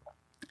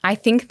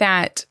think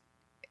that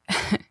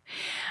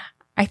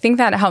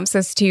helps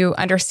us to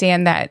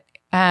understand that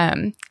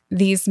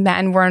these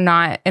men were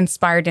not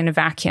inspired in a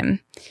vacuum.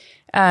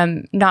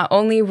 Not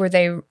only were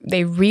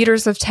they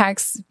readers of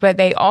texts, but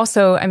they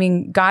also,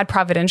 God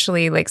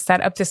providentially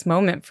set up this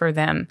moment for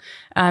them,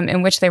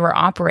 in which they were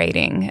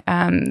operating.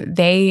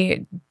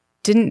 They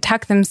didn't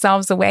tuck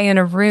themselves away in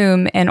a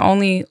room and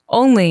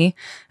only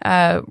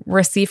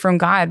receive from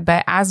God.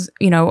 But as,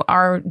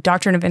 our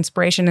doctrine of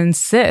inspiration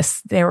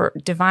insists, they were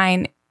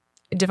divine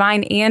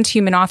and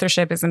human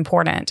authorship is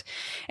important.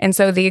 And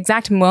so the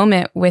exact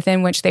moment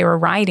within which they were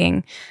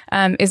writing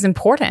is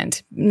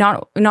important,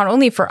 not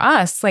only for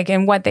us,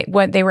 in what they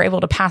were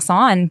able to pass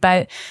on,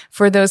 but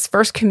for those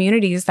first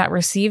communities that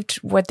received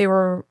what they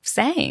were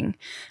saying.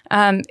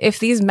 If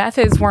these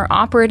methods weren't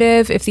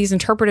operative, if these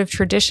interpretive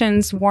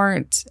traditions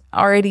weren't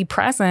already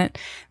present,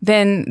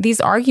 then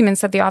these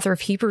arguments that the author of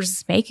Hebrews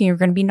is making are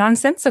going to be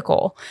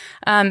nonsensical.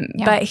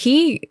 But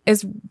he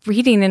is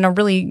reading in a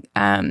really,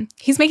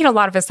 he's making a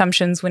lot of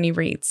assumptions when he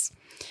reads.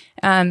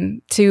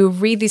 To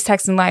read these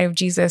texts in light of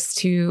Jesus,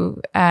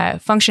 to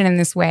function in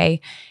this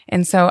way.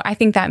 And so I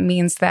think that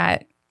means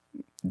that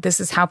this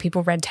is how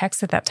people read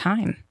texts at that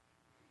time.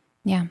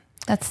 Yeah.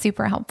 That's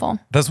super helpful.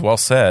 That's well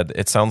said.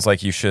 It sounds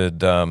like you should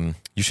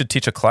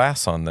teach a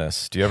class on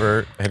this. Have you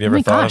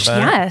ever thought of that?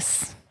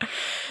 Yes.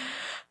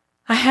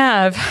 I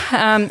have.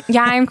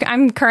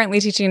 I'm currently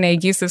teaching a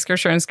use of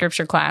Scripture and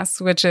Scripture class,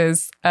 which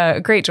is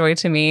a great joy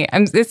to me.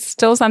 It's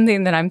still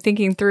something that I'm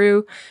thinking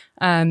through,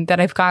 that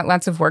I've got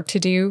lots of work to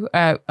do.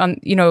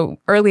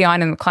 Early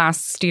on in the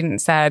class, the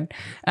student said,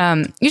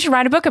 you should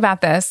write a book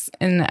about this.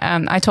 And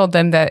I told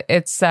them that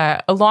it's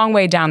a long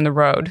way down the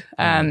road,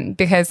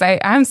 because I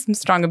have some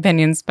strong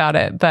opinions about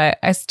it, but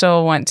I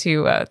still want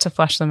to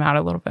flesh them out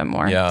a little bit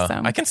more. Yeah,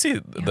 so, I can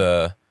see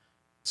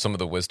some of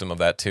the wisdom of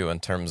that too, in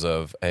terms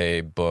of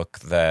a book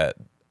that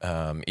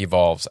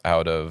evolves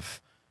out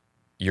of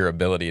your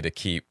ability to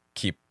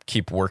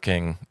keep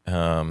working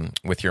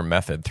with your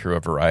method through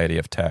a variety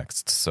of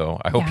texts. So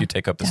I hope you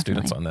take up the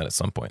students on that at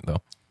some point,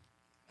 though.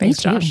 Thanks,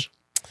 Josh.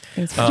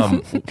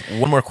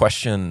 One more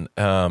question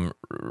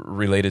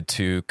related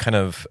to kind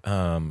of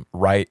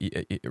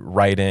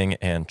writing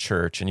and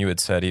church. And you had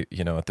said,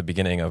 at the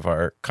beginning of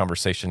our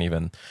conversation,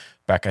 even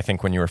back, I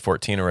think when you were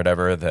 14 or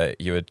whatever,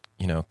 that you had,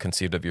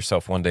 conceived of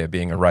yourself one day of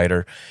being a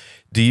writer.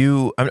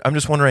 I'm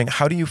just wondering,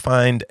 how do you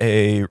find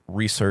a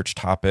research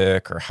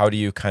topic, or how do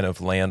you kind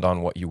of land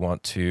on what you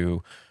want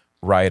to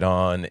write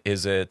on?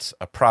 Is it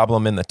a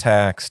problem in the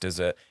text? Is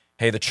it,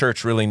 hey, the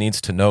church really needs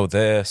to know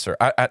this, or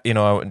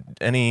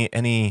any.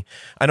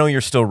 I know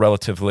you're still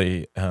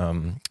relatively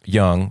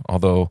young,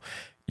 although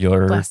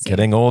you're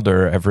getting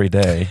older every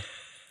day.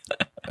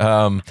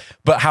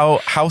 But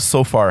how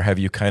so far have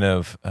you kind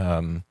of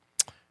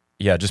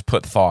just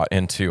put thought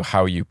into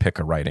how you pick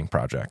a writing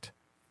project?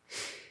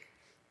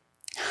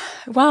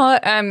 Well,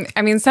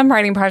 some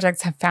writing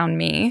projects have found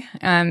me.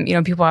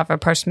 People have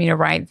approached me to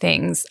write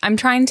things. I'm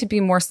trying to be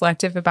more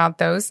selective about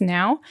those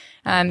now,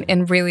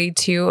 and really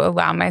to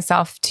allow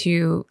myself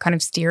to kind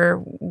of steer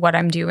what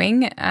I'm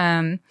doing.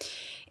 And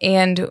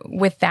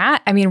with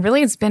that,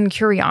 really it's been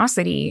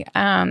curiosity.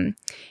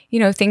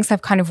 Things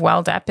have kind of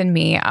welled up in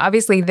me.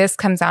 Obviously, this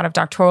comes out of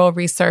doctoral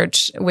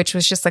research, which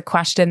was just a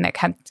question that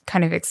kept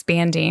kind of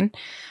expanding.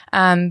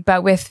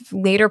 But with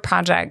later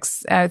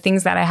projects,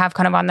 things that I have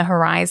kind of on the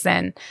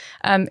horizon,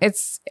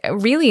 it's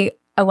really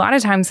a lot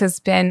of times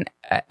has been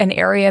an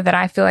area that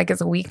I feel like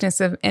is a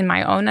weakness in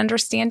my own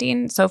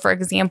understanding. So, for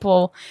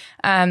example,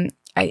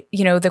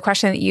 the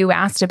question that you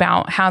asked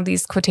about how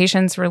these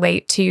quotations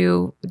relate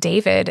to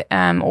David,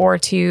 or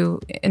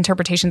to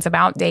interpretations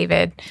about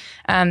David,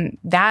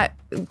 that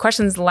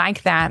questions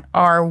like that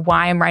are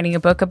why I'm writing a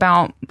book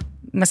about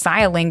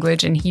Messiah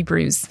language in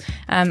Hebrews.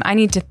 I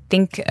need to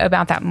think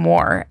about that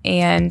more,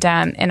 and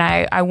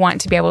I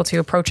want to be able to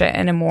approach it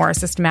in a more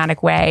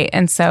systematic way.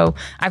 And so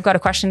I've got a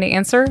question to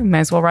answer. Might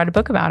as well write a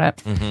book about it.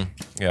 Mm-hmm.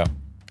 Yeah,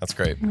 that's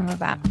great. I love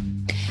that.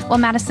 Well,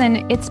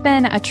 Madison, it's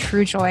been a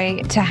true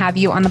joy to have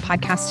you on the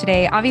podcast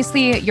today.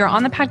 Obviously, you're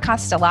on the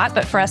podcast a lot,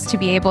 but for us to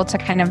be able to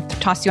kind of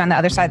toss you on the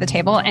other side of the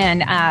table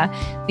and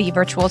the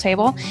virtual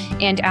table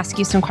and ask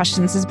you some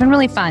questions has been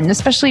really fun,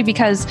 especially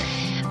because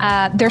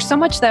there's so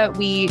much that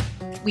we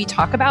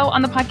talk about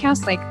on the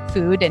podcast, like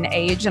food and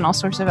age and all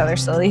sorts of other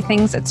silly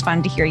things. It's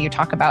fun to hear you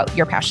talk about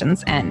your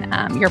passions and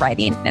your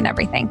writing and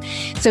everything.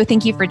 So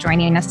thank you for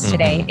joining us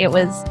today. It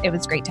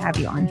was great to have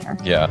you on here.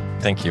 Yeah.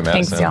 Thank you,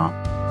 Madison. Thanks,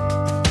 y'all.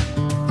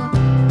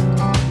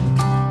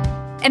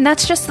 And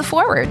that's just the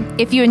foreword.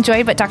 If you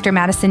enjoyed what Dr.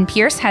 Madison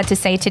Pierce had to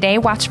say today,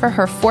 watch for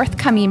her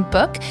forthcoming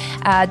book,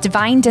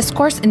 Divine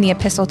Discourse in the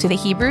Epistle to the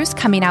Hebrews,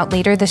 coming out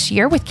later this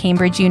year with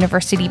Cambridge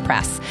University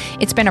Press.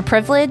 It's been a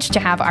privilege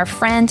to have our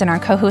friend and our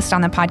co-host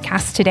on the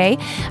podcast today.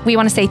 We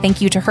want to say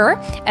thank you to her,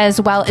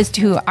 as well as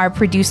to our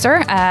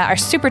producer, our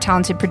super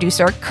talented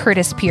producer,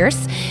 Curtis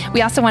Pierce.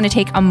 We also want to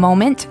take a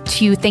moment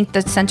to thank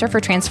the Center for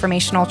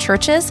Transformational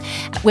Churches,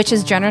 which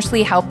has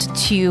generously helped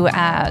to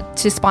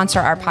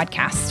sponsor our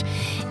podcast.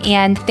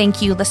 And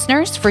thank you,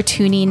 listeners, for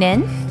tuning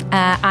in.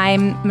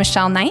 I'm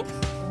Michelle Knight.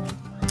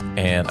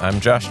 And I'm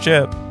Josh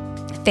Jipp.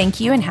 Thank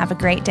you, and have a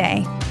great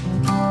day.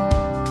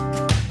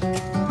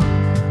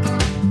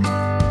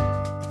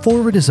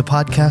 Forward is a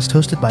podcast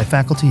hosted by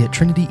faculty at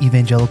Trinity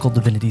Evangelical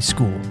Divinity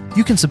School.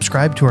 You can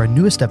subscribe to our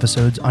newest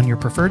episodes on your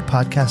preferred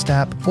podcast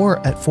app or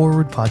at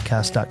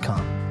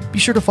forwardpodcast.com. Be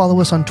sure to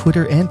follow us on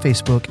Twitter and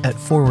Facebook at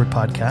Forward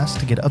Podcast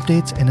to get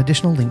updates and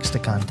additional links to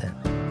content.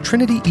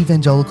 Trinity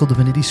Evangelical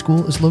Divinity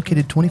School is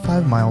located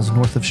 25 miles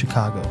north of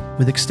Chicago,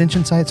 with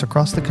extension sites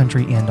across the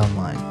country and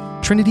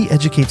online. Trinity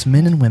educates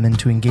men and women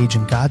to engage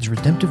in God's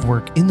redemptive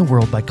work in the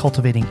world by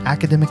cultivating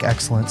academic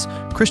excellence,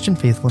 Christian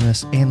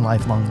faithfulness, and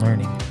lifelong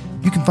learning.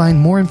 You can find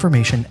more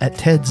information at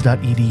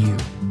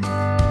teds.edu.